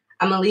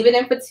 I'm going to leave it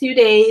in for 2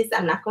 days.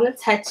 I'm not going to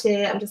touch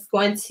it. I'm just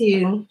going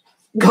to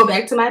go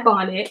back to my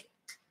bonnet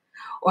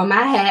or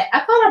my hat. I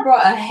thought I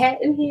brought a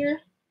hat in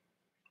here.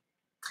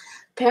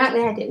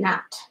 Apparently I did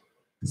not.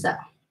 So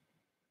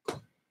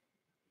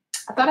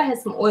I thought I had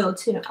some oil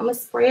too. I'm going to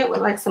spray it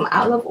with like some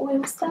olive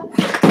oil stuff.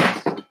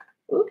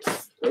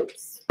 Oops.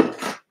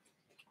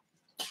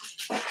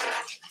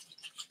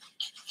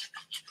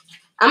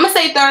 I'm going to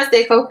say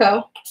Thursday,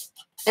 Coco.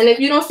 And if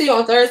you don't see it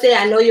on Thursday,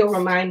 I know you'll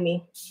remind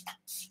me.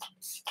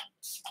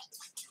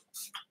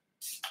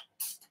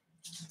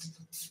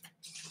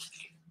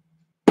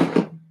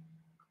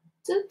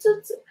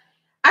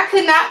 I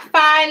could not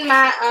find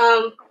my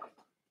I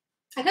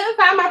couldn't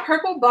find my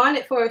purple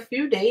bonnet for a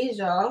few days,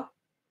 y'all.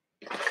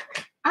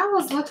 I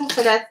was looking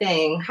for that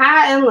thing,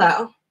 high and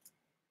low.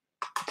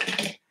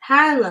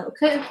 High and low,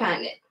 couldn't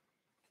find it.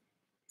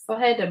 So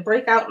I had to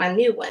break out my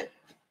new one.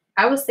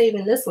 I was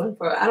saving this one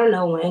for I don't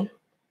know when.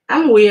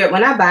 I'm weird.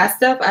 When I buy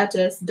stuff, I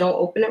just don't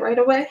open it right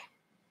away.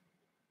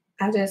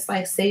 I just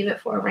like save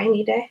it for a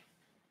rainy day.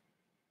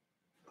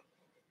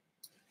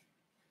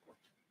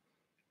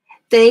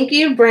 Thank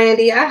you,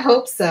 Brandy. I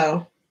hope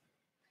so.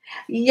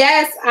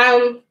 Yes,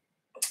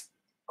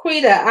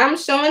 Quita, I'm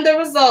showing the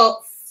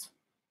results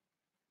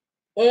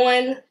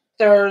on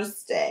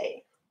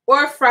Thursday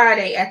or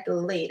Friday at the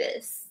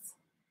latest.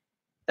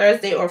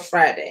 Thursday or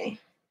Friday.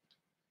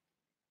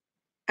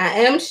 I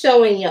am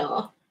showing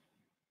y'all.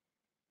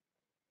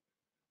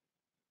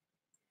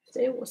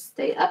 They will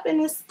stay up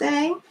in this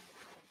thing.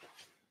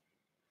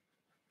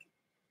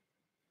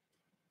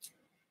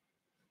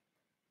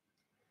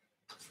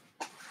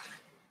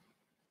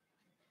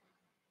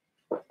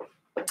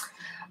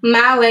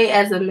 My way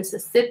as a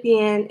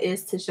Mississippian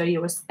is to show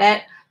you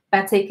respect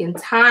by taking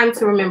time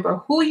to remember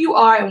who you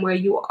are and where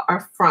you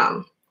are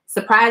from.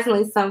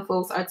 Surprisingly, some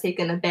folks are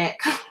taken aback.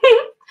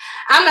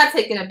 I'm not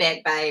taken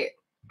aback by it.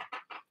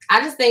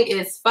 I just think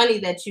it's funny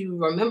that you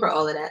remember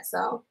all of that.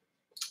 So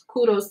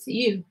kudos to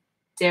you,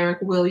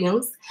 Derek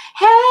Williams.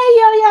 Hey,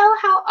 Yo-Yo,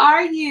 how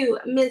are you,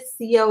 Miss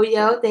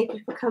Yo-Yo? Thank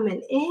you for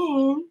coming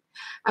in.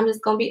 I'm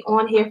just going to be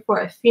on here for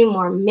a few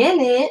more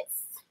minutes.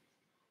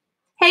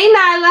 Hey,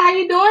 Nyla, how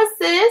you doing,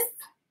 sis?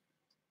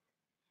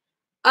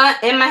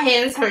 And my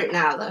hands hurt,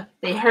 Nyla.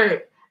 They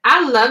hurt.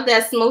 I love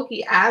that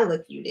smoky eye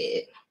look you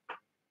did.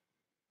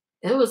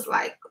 It was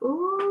like,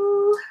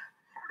 ooh.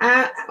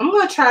 I'm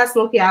going to try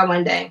smoky eye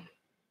one day.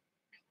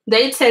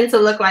 They tend to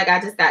look like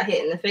I just got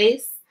hit in the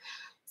face.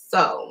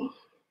 So,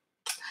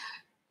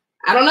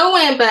 I don't know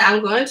when, but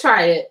I'm going to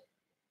try it.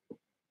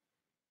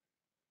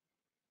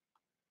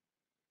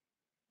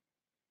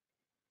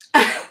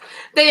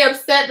 They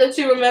upset that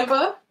you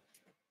remember.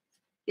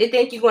 They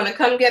think you're going to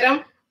come get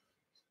them.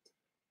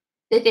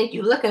 They think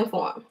you're looking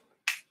for them.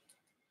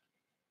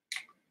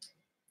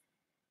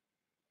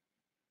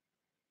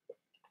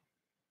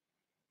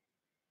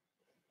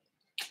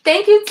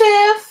 Thank you,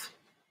 Tiff.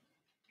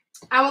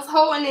 I was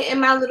holding it in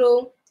my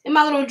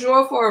little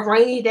drawer for a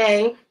rainy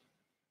day.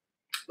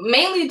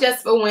 Mainly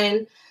just for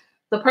when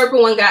the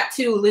purple one got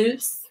too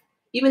loose.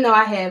 Even though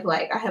I have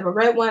a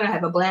red one, I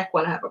have a black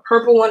one, I have a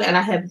purple one, and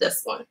I have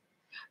this one.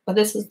 But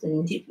this was the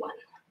new one.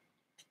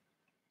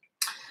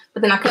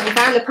 But then I couldn't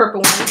find the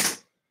purple one.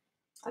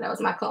 Oh, that was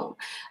my comb.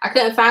 I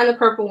couldn't find the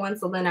purple one,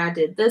 so then I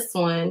did this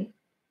one.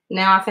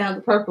 Now I found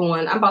the purple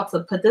one. I'm about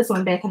to put this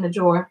one back in the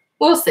drawer.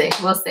 We'll see.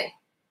 We'll see.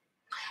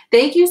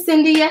 Thank you,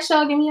 Cindy. Yes,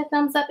 y'all. Give me a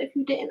thumbs up if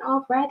you didn't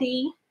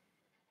already.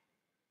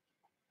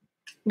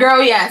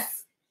 Girl,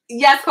 yes.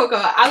 Yes, Coco.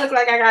 I look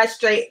like I got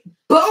straight.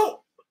 Boom.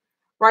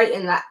 Right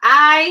in the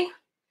eye.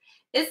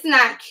 It's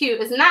not cute.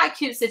 It's not a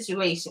cute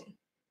situation.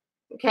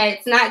 Okay?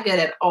 It's not good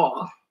at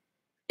all.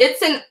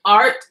 It's an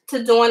art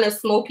to doing a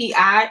smoky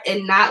eye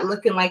and not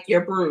looking like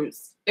you're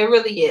bruised. It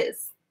really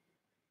is.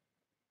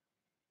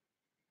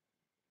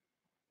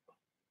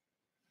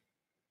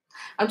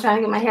 I'm trying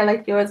to get my hair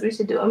like yours. We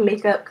should do a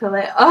makeup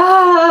collab.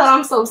 Oh,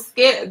 I'm so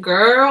scared,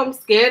 girl. I'm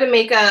scared of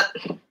makeup.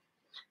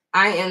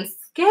 I am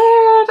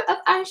scared of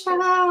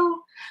eyeshadow.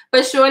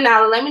 But sure,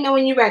 now let me know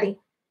when you're ready.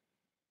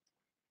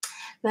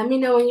 Let me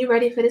know when you're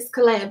ready for this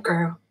collab,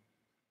 girl.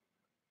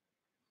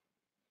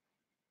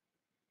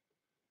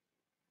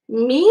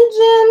 Me,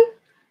 Jen?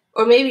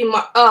 Or maybe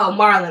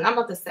Marlon. I'm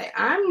about to say,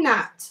 I'm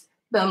not.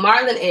 But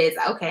Marlon is.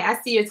 Okay, I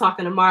see you're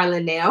talking to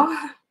Marlon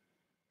now.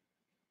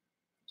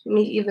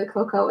 Me either,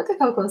 Coco. What did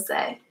Coco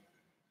say?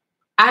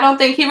 I don't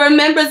think he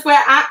remembers where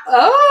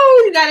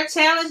you got a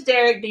challenge,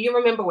 Derek. Do you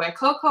remember where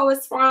Coco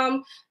is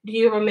from? Do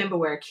you remember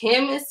where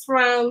Kim is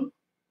from?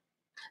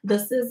 The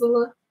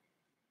Sizzler.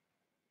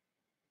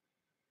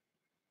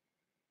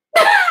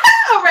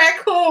 A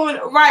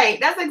raccoon. Right.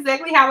 That's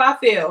exactly how I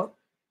feel.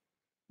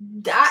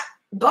 Dot,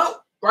 bump,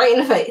 right in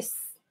the face.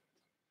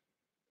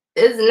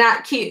 It's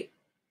not cute.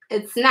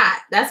 It's not.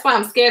 That's why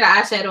I'm scared of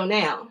eyeshadow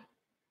now.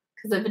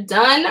 Because if it's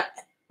done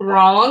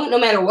wrong, no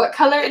matter what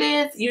color it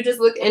is, you just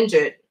look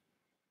injured.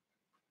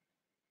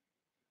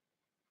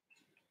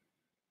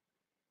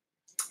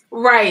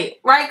 Right,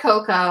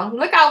 Coco.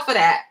 Look out for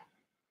that.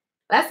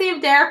 Let's see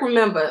if Derek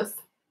remembers.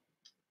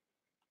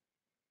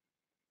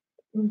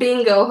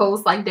 Bingo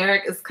host like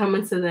Derek is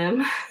coming to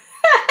them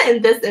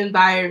in this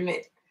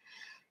environment.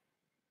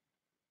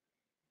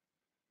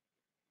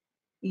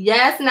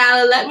 Yes,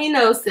 Nala, let me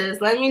know, sis.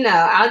 Let me know.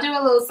 I'll do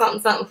a little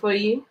something for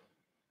you.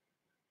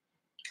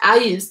 I'll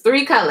use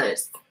 3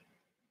 colors.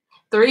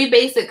 3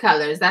 basic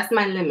colors. That's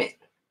my limit.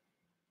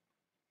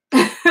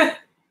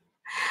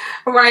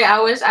 Right,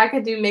 I wish I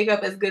could do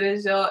makeup as good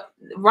as y'all.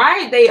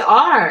 Right, they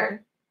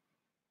are.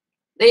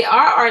 They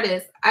are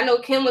artists. I know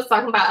Kim was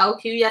talking about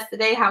LQ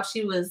yesterday, how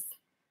she was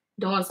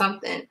doing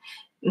something,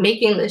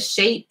 making the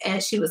shape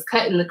as she was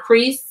cutting the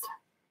crease.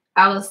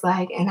 I was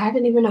like, and I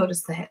didn't even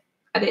notice that.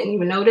 I didn't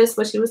even notice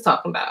what she was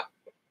talking about.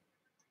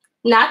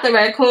 Not the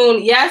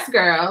raccoon. Yes,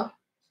 girl.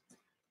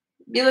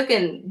 Be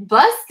looking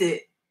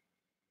busted.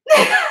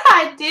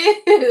 I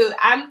do.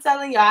 I'm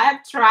telling y'all,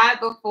 I've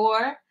tried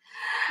before.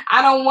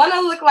 I don't want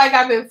to look like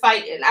I've been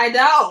fighting. I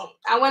don't.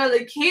 I want to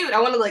look cute.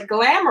 I want to look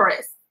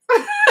glamorous.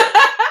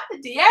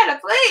 Deanna,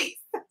 please.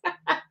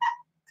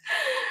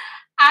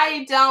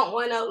 I don't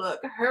want to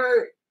look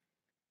hurt.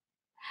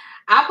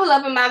 I'll pull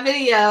up in my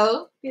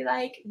video, be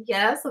like,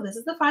 yeah, so this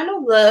is the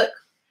final look.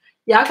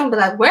 Y'all can be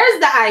like, where's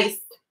the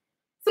ice?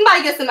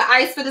 Somebody get some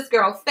ice for this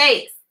girl's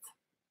face.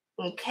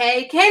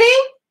 Okay, Kenny?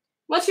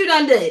 What you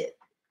done did?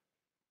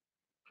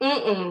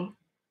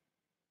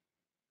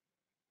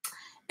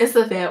 It's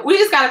a fail. We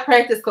just got to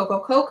practice,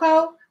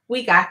 Coco.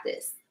 We got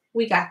this.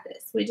 We got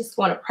this. We just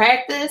want to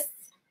practice.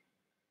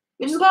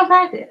 We're just going to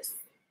practice.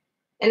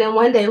 And then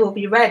one day we'll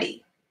be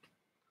ready.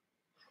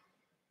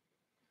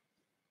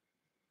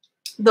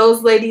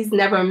 Those ladies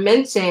never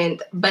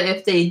mentioned, but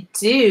if they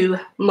do,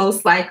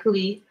 most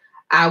likely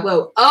I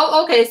will.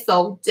 Oh, okay.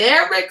 So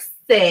Derek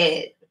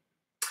said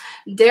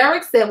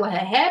what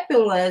had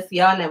happened was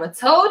y'all never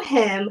told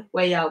him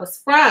where y'all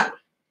was from.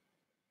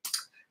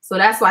 So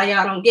that's why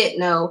y'all don't get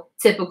no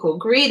typical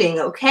greeting,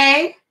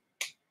 okay?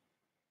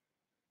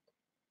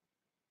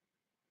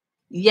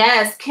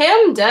 Yes,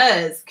 Kim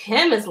does.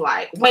 Kim is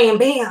like, wham,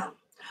 bam,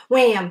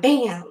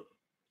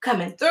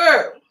 coming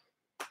through.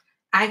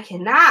 I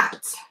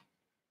cannot.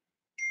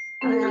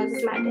 Oh, this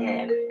is my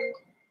dad.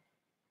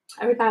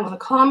 Everybody want to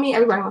call me.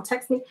 Everybody want to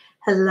text me.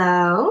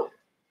 Hello?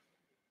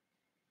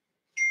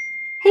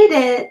 Hey,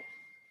 Dad.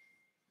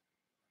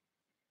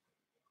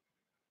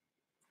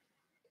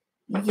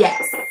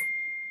 Yes.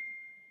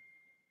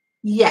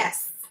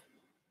 Yes.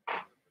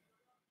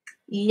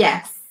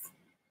 Yes.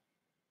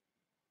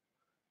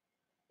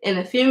 In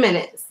a few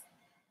minutes.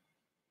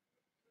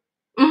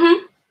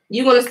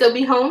 You gonna still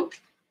be home?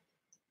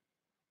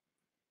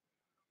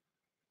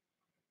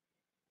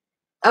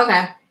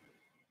 Okay.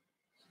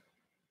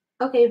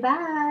 Okay,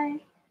 bye.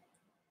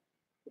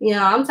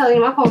 Yeah, I'm telling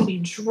you, my phone be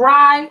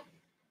dry.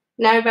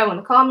 Now everybody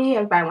want to call me.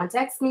 Everybody want to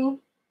text me.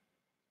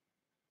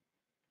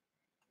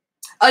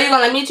 Oh, you're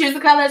gonna let me choose the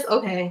colors?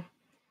 Okay.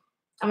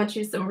 I'm gonna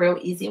choose some real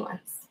easy ones.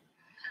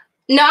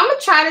 No, I'm gonna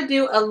try to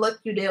do a look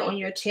you did on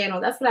your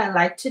channel. That's what I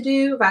like to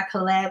do. If I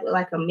collab with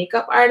like a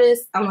makeup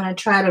artist, I'm gonna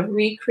try to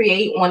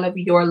recreate one of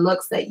your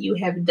looks that you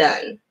have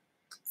done.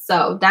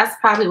 So that's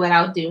probably what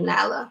I'll do,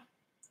 Nala.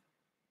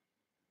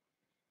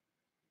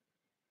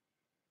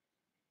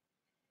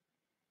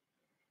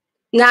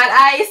 Not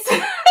ice.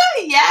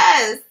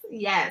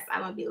 Yes,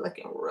 I'm gonna be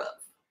looking rough.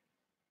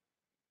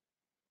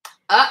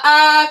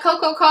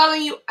 Coco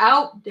calling you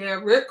out,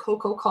 Derek.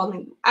 Coco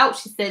calling you out.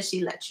 She said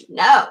she let you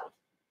know.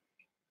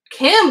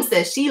 Kim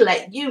says she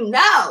let you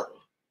know.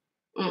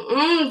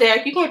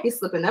 Derek, you can't be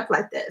slipping up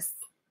like this.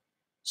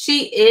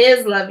 She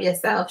is love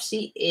yourself.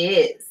 She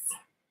is.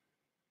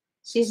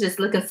 She's just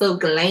looking so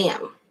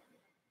glam.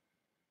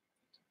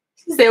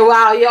 She said,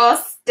 wow, y'all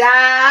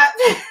stop.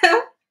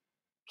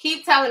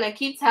 Keep telling her.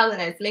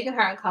 It's making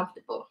her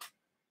uncomfortable.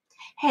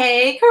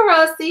 Hey,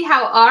 Karosi,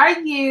 how are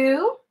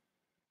you?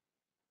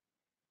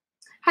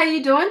 How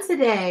you doing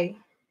today?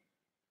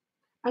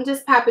 I'm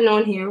just popping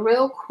on here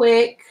real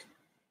quick.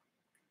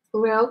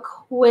 Real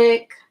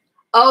quick.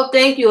 Oh,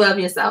 thank you, Love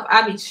Yourself.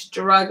 I be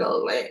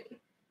struggling.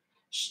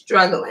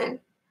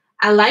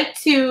 I like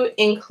to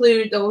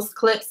include those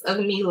clips of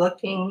me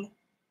looking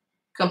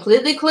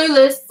completely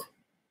clueless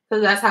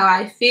because that's how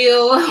I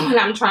feel when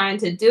I'm trying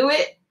to do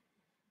it.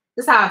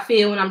 That's how I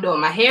feel when I'm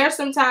doing my hair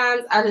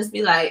sometimes. I just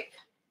be like,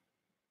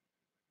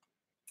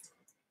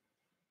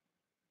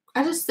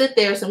 I just sit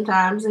there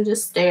sometimes and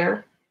just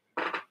stare.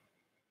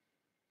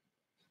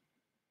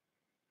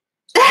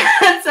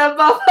 So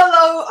Buffalo,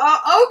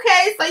 oh,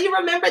 okay, so you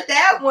remember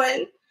that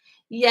one.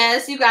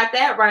 Yes, you got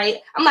that right.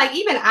 I'm like,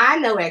 even I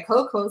know where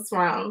Coco's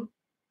from.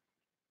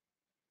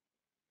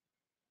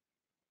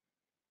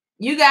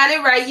 You got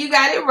it right. You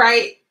got it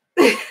right.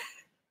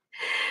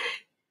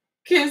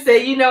 Kim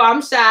said, you know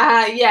I'm shy,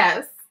 huh?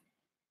 Yes.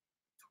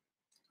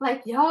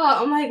 Like,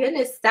 y'all, oh my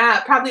goodness,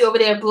 stop. Probably over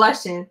there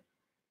blushing.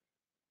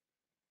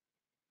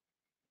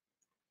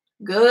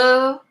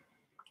 Good.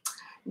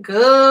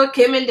 Good,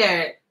 Kim and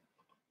Derek.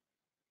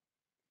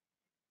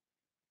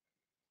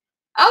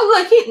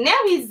 Oh, look, now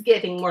he's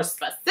getting more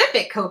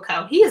specific,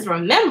 Coco. He is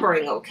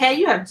remembering, okay?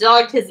 You have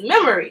jogged his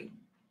memory.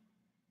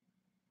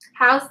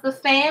 How's the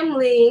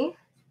family?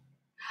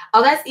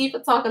 Oh, that's Eva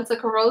talking to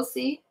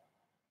Karosi.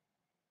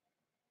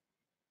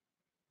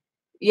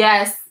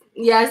 Yes,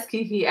 yes,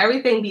 Kiki.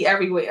 Everything be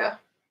everywhere.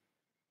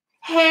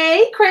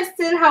 Hey,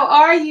 Kristen, how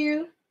are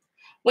you?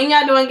 When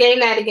y'all doing game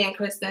night again,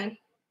 Kristen?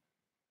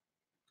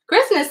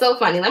 Kristen is so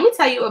funny. Let me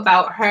tell you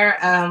about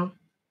her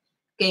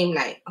game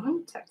night. Oh, let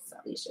me text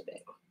Alicia back.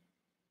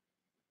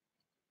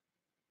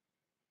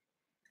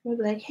 We'll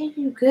be like, hey,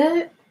 you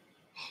good?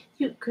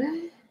 You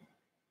good?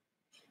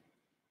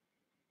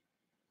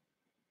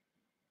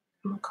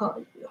 I'm gonna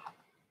call you.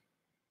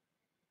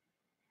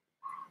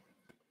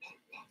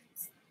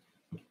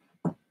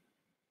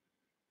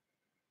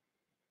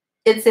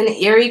 It's in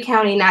Erie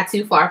County, not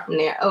too far from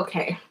there.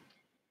 Okay.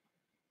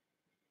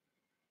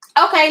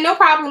 Okay, no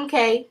problem,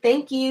 Kay.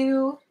 Thank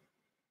you.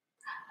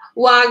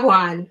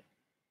 Wagwan.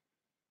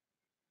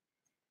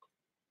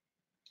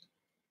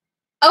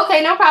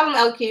 Okay, no problem,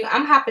 LQ.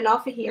 I'm hopping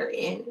off of here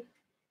in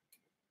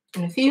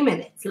a few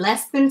minutes.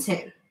 Less than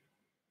 10.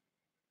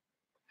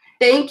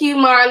 Thank you,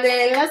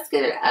 Marlon. Let's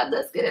get it up.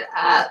 Let's get it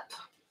up.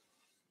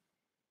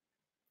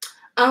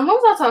 What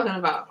was I talking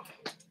about?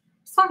 I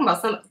was talking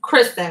about some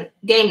Kristen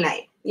game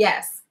night.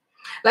 Yes.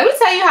 Let me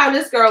tell you how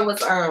this girl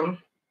was.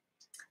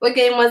 What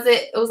game was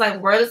it? It was like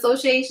word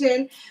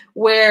association,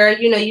 where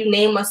you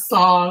name a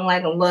song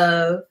like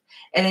love,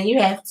 and then you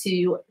have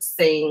to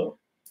sing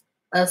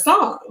a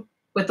song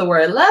with the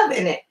word love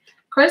in it.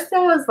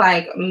 Kristen was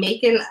like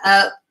making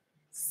up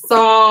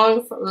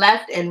songs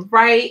left and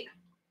right.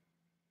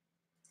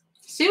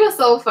 She was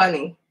so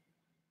funny.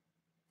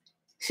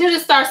 She'll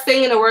just start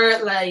singing a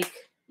word like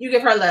you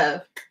give her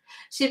love.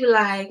 She'd be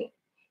like,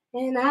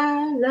 and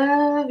I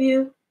love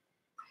you,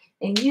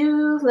 and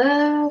you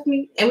love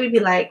me. And we'd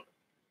be like,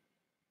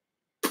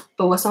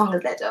 but what song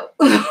is that, though?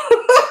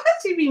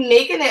 She'd be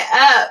making it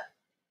up.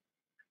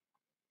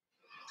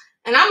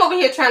 And I'm over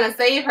here trying to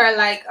save her,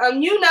 like,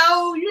 you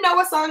know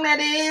what song that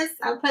is?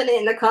 I'm putting it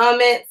in the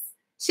comments.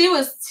 She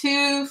was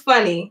too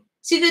funny.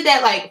 She did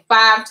that like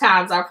 5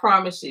 times, I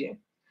promise you.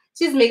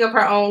 She's making up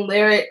her own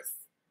lyrics.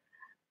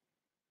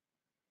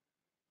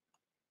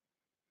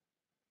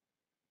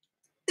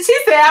 She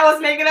said I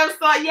was making up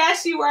songs.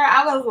 Yes, you were.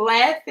 I was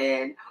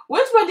laughing.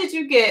 Which one did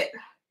you get?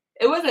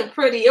 It wasn't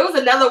pretty. It was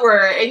another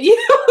word. And you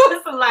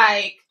was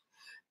like,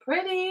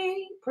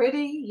 pretty,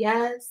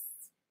 yes,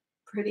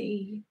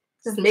 pretty.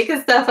 Just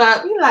making stuff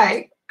up. You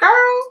like,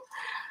 girl,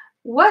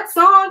 what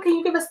song? Can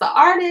you give us the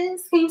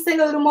artist? Can you sing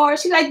a little more?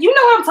 She's like, you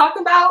know what I'm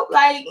talking about?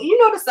 Like, you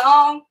know the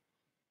song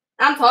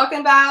I'm talking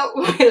about?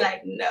 We're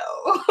like, no,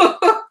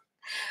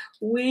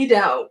 we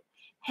don't.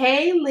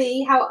 Hey,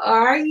 Lee, how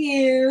are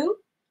you?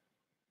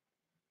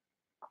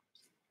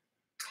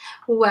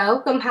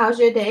 Welcome. How's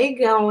your day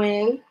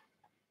going?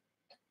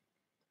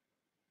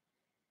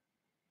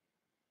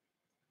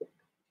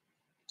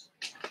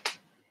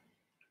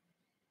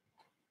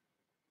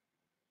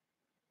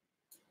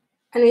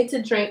 I need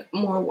to drink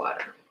more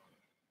water.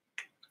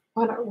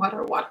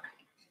 Water.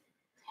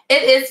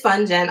 It is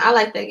fun, Jen. I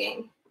like that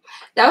game.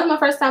 That was my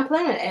first time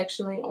playing it,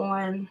 actually,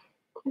 on,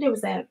 what day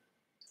was that?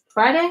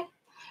 Friday?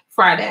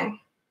 Friday.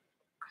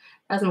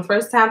 That was my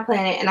first time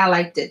playing it, and I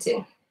liked it,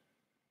 too.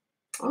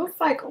 I was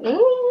like,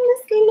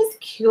 this game is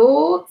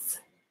cute.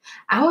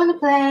 I want to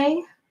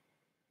play.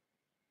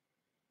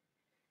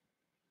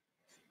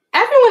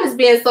 Everyone is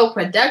being so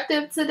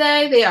productive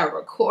today. They are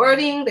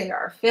recording, they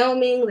are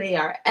filming, they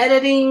are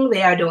editing,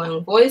 they are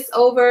doing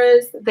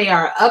voiceovers, they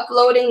are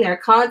uploading their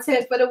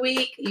content for the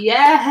week.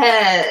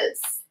 Yes.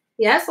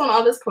 Yes, on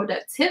all this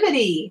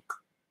productivity.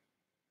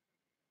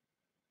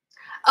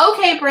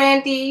 Okay,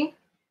 Brandy.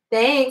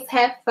 Thanks.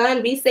 Have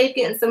fun. Be safe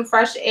getting some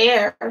fresh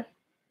air.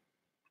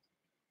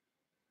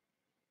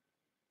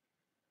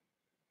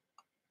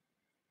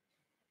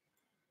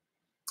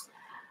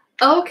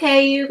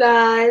 Okay, you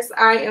guys.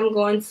 I am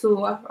going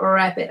to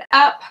wrap it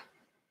up.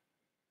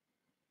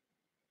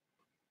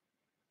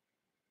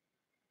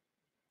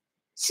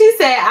 She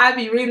said, I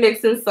be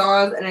remixing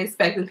songs and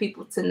expecting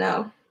people to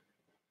know.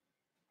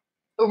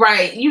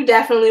 Right, you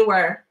definitely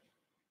were.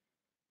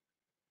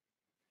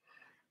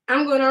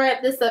 I'm going to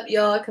wrap this up,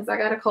 y'all, because I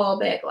got to call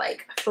back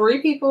like 3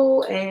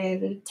 people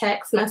and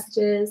text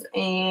messages,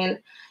 and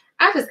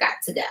I just got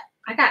to go.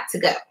 I got to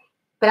go.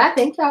 But I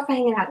thank y'all for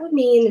hanging out with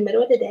me in the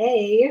middle of the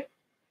day.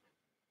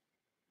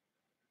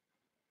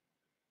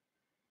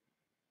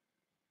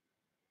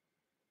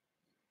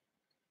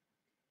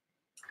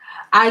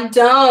 I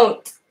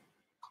don't.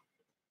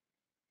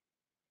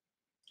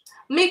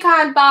 Me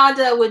can't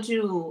bother with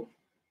you.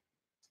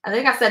 I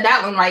think I said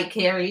that one right,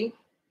 Carrie.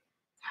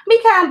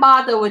 Me can't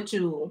bother with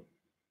you.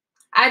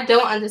 I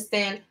don't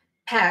understand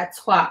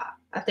patois.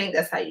 I think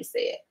that's how you say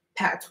it.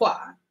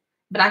 Patois.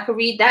 But I could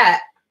read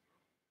that.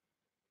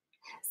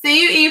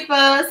 See you,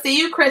 Aoife. See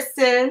you,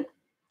 Kristen.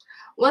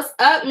 What's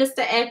up, Mr.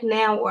 Act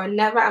Now or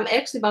Never? I'm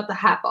actually about to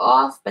hop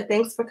off, but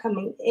thanks for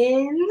coming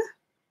in.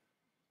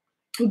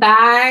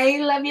 Bye.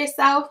 Love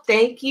yourself.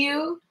 Thank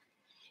you.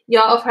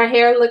 Y'all, if her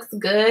hair looks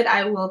good,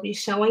 I will be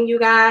showing you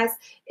guys.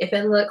 If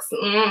it looks,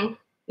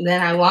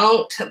 then I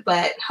won't.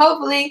 But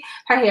hopefully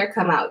her hair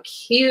come out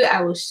cute.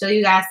 I will show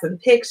you guys some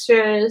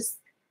pictures.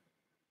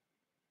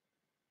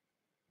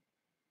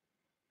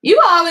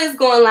 You always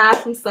going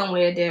live from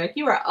somewhere, Derek.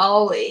 You are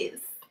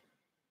always.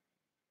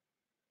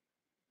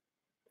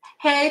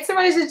 Hey,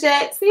 Teresa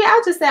Jet. See,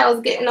 I just said I was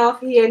getting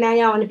off here. Now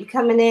y'all want to be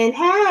coming in.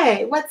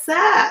 Hey, what's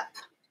up?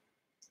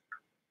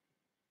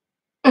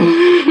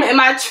 Am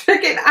I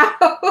tricking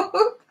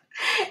out?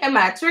 Am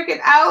I tricking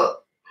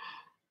out?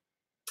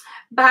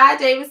 Bye,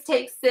 Davis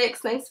Take 6.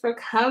 Thanks for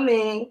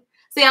coming.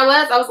 See, I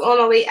was on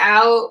my way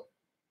out,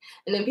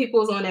 and then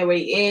people was on their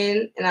way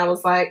in, and I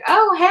was like,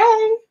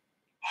 oh,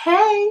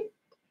 hey.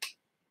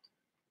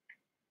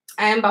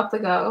 I am about to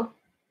go.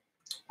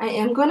 I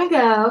am gonna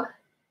go.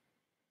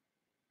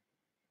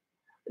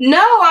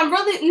 No, I'm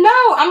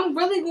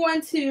really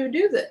going to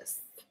do this.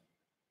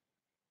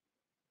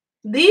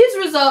 These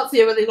results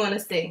you're really going to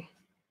see.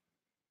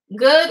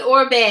 Good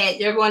or bad,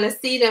 you're going to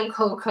see them,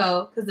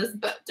 Coco, because this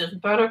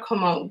better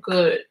come out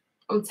good.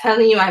 I'm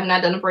telling you, I have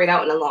not done a braid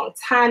out in a long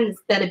time. This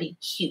better be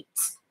cute.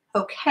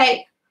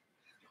 Okay?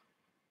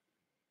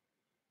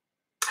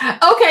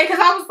 Okay, because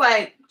I was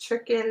like,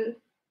 tricking,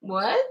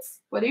 what?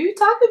 What are you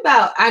talking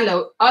about? I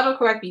know,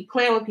 autocorrect be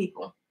playing with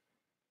people.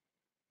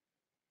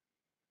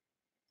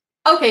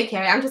 Okay,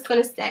 Carrie, I'm just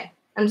going to stay.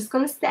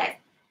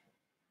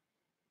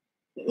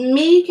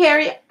 Me,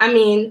 Carrie,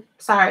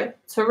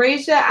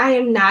 Teresa, I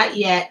am not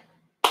yet.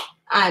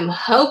 I'm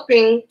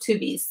hoping to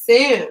be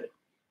soon.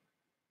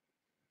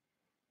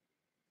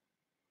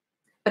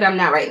 But I'm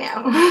not right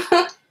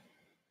now.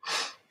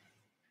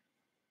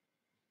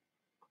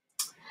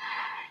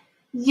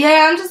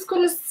 Yeah, I'm just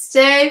going to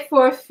stay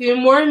for a few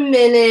more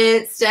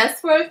minutes.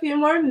 Just for a few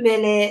more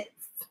minutes.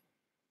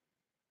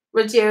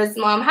 Rogeria's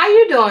mom, how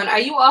you doing? Are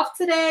you off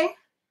today?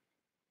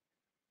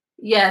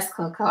 Yes,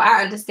 Coco,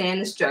 I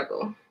understand the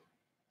struggle.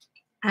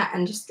 I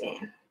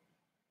understand.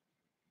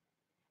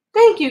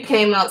 Thank you,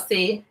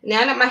 KMLC.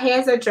 Now that my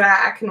hands are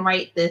dry, I can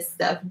write this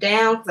stuff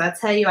down because I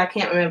tell you I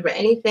can't remember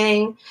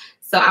anything.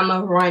 So I'm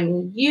going to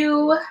run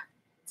you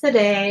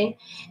today.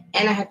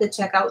 And I have to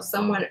check out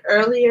someone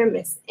earlier,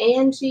 Miss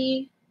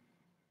Angie.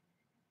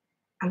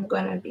 I'm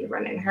going to be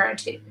running her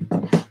too.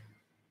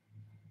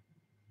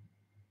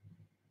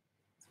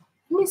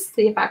 Let me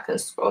see if I can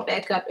scroll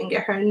back up and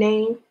get her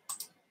name.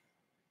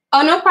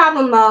 Oh, no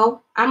problem,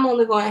 Mo. I'm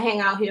only going to hang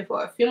out here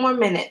for a few more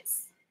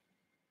minutes.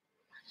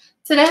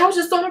 Today I was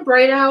just on a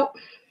braid out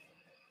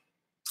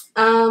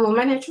on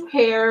my natural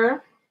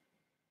hair.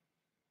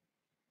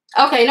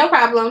 Okay, no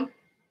problem.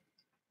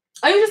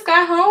 Oh, you just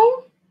got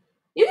home?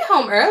 You get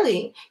home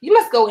early. You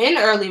must go in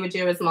early with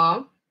Jira's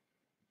mom.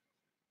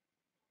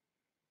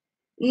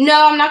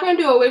 No, I'm not going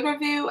to do a wig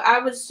review. I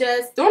was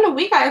just, during the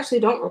week, I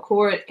actually don't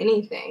record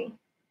anything.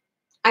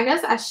 I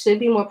guess I should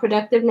be more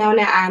productive now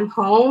that I'm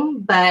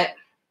home, but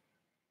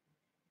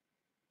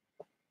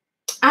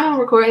I don't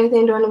record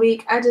anything during the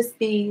week. I just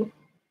be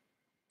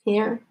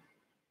here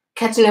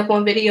catching up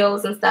on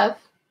videos and stuff.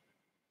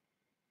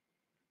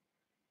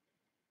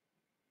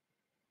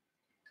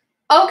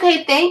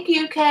 Okay, thank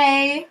you,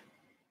 Kay.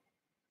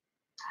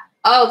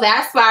 Oh,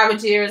 that's why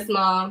Rogeria's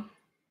mom.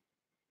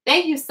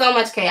 Thank you so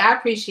much, Kay. I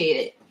appreciate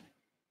it.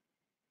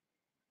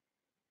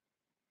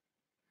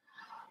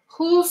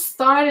 Who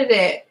started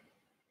it?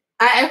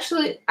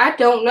 I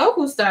don't know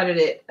who started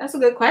it. That's a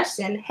good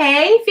question.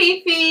 Hey,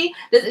 Fifi.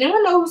 Does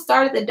anyone know who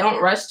started the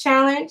Don't Rush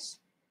Challenge?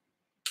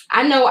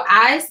 I know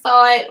I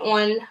saw it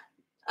on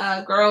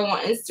a girl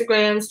on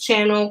Instagram's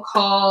channel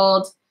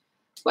called,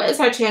 what is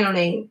her channel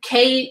name?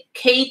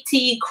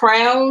 KT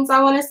Crowns, I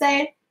want to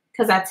say,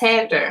 because I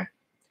tagged her.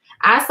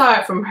 I saw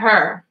it from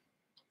her,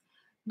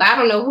 but I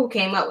don't know who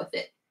came up with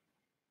it.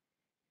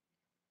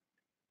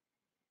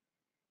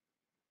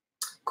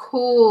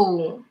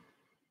 Cool.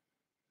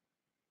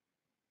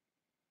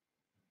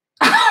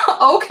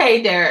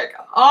 Okay, Derek.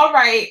 All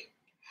right.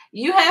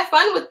 You have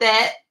fun with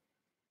that.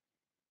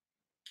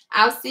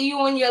 I'll see you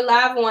on your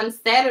live on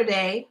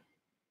Saturday.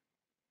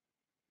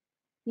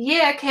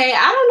 Yeah, Kay.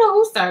 I don't know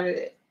who started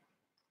it.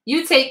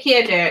 You take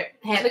care, Dirt.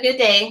 Have a good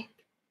day.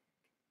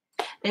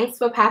 Thanks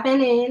for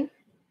popping in.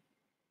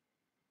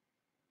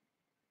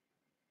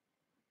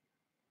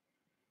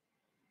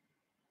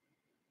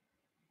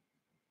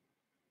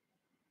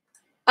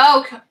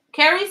 Oh,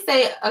 Carrie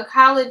says a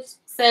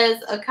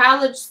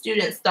college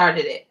student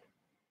started it.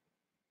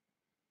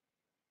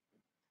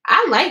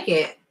 I like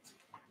it.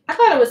 I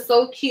thought it was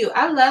so cute.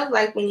 I love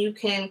like when you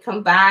can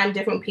combine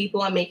different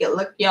people and make it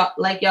look y'all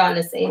in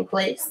the same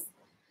place.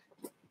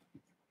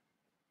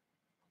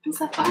 It's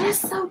like, oh,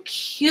 that's so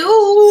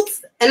cute.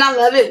 And I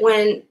love it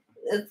when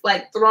it's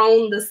like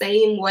thrown the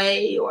same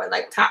way or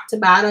like top to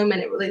bottom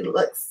and it really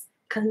looks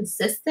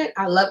consistent.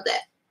 I love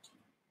that.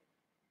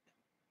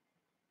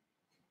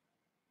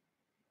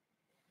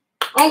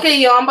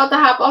 Okay, y'all, I'm about to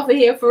hop off of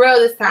here for real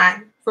this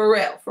time. For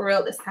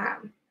real this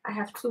time. I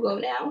have to go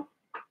now.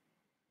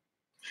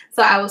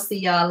 So I will see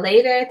y'all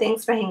later.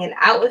 Thanks for hanging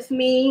out with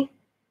me.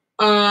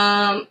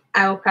 I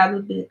will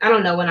probably I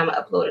don't know when I'm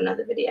gonna upload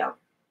another video.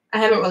 I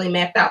haven't really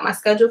mapped out my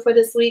schedule for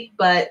this week,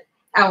 but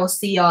I will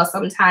see y'all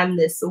sometime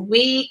this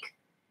week.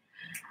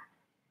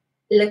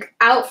 Look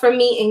out for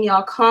me in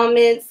y'all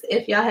comments.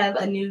 If y'all have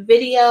a new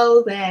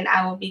video, then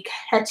I will be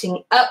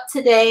catching up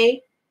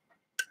today.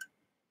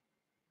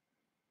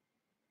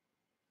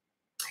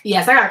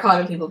 Yes, I gotta call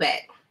them people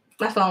back.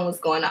 My phone was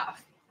going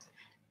off.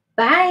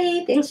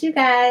 Bye. Thanks, you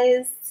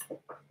guys.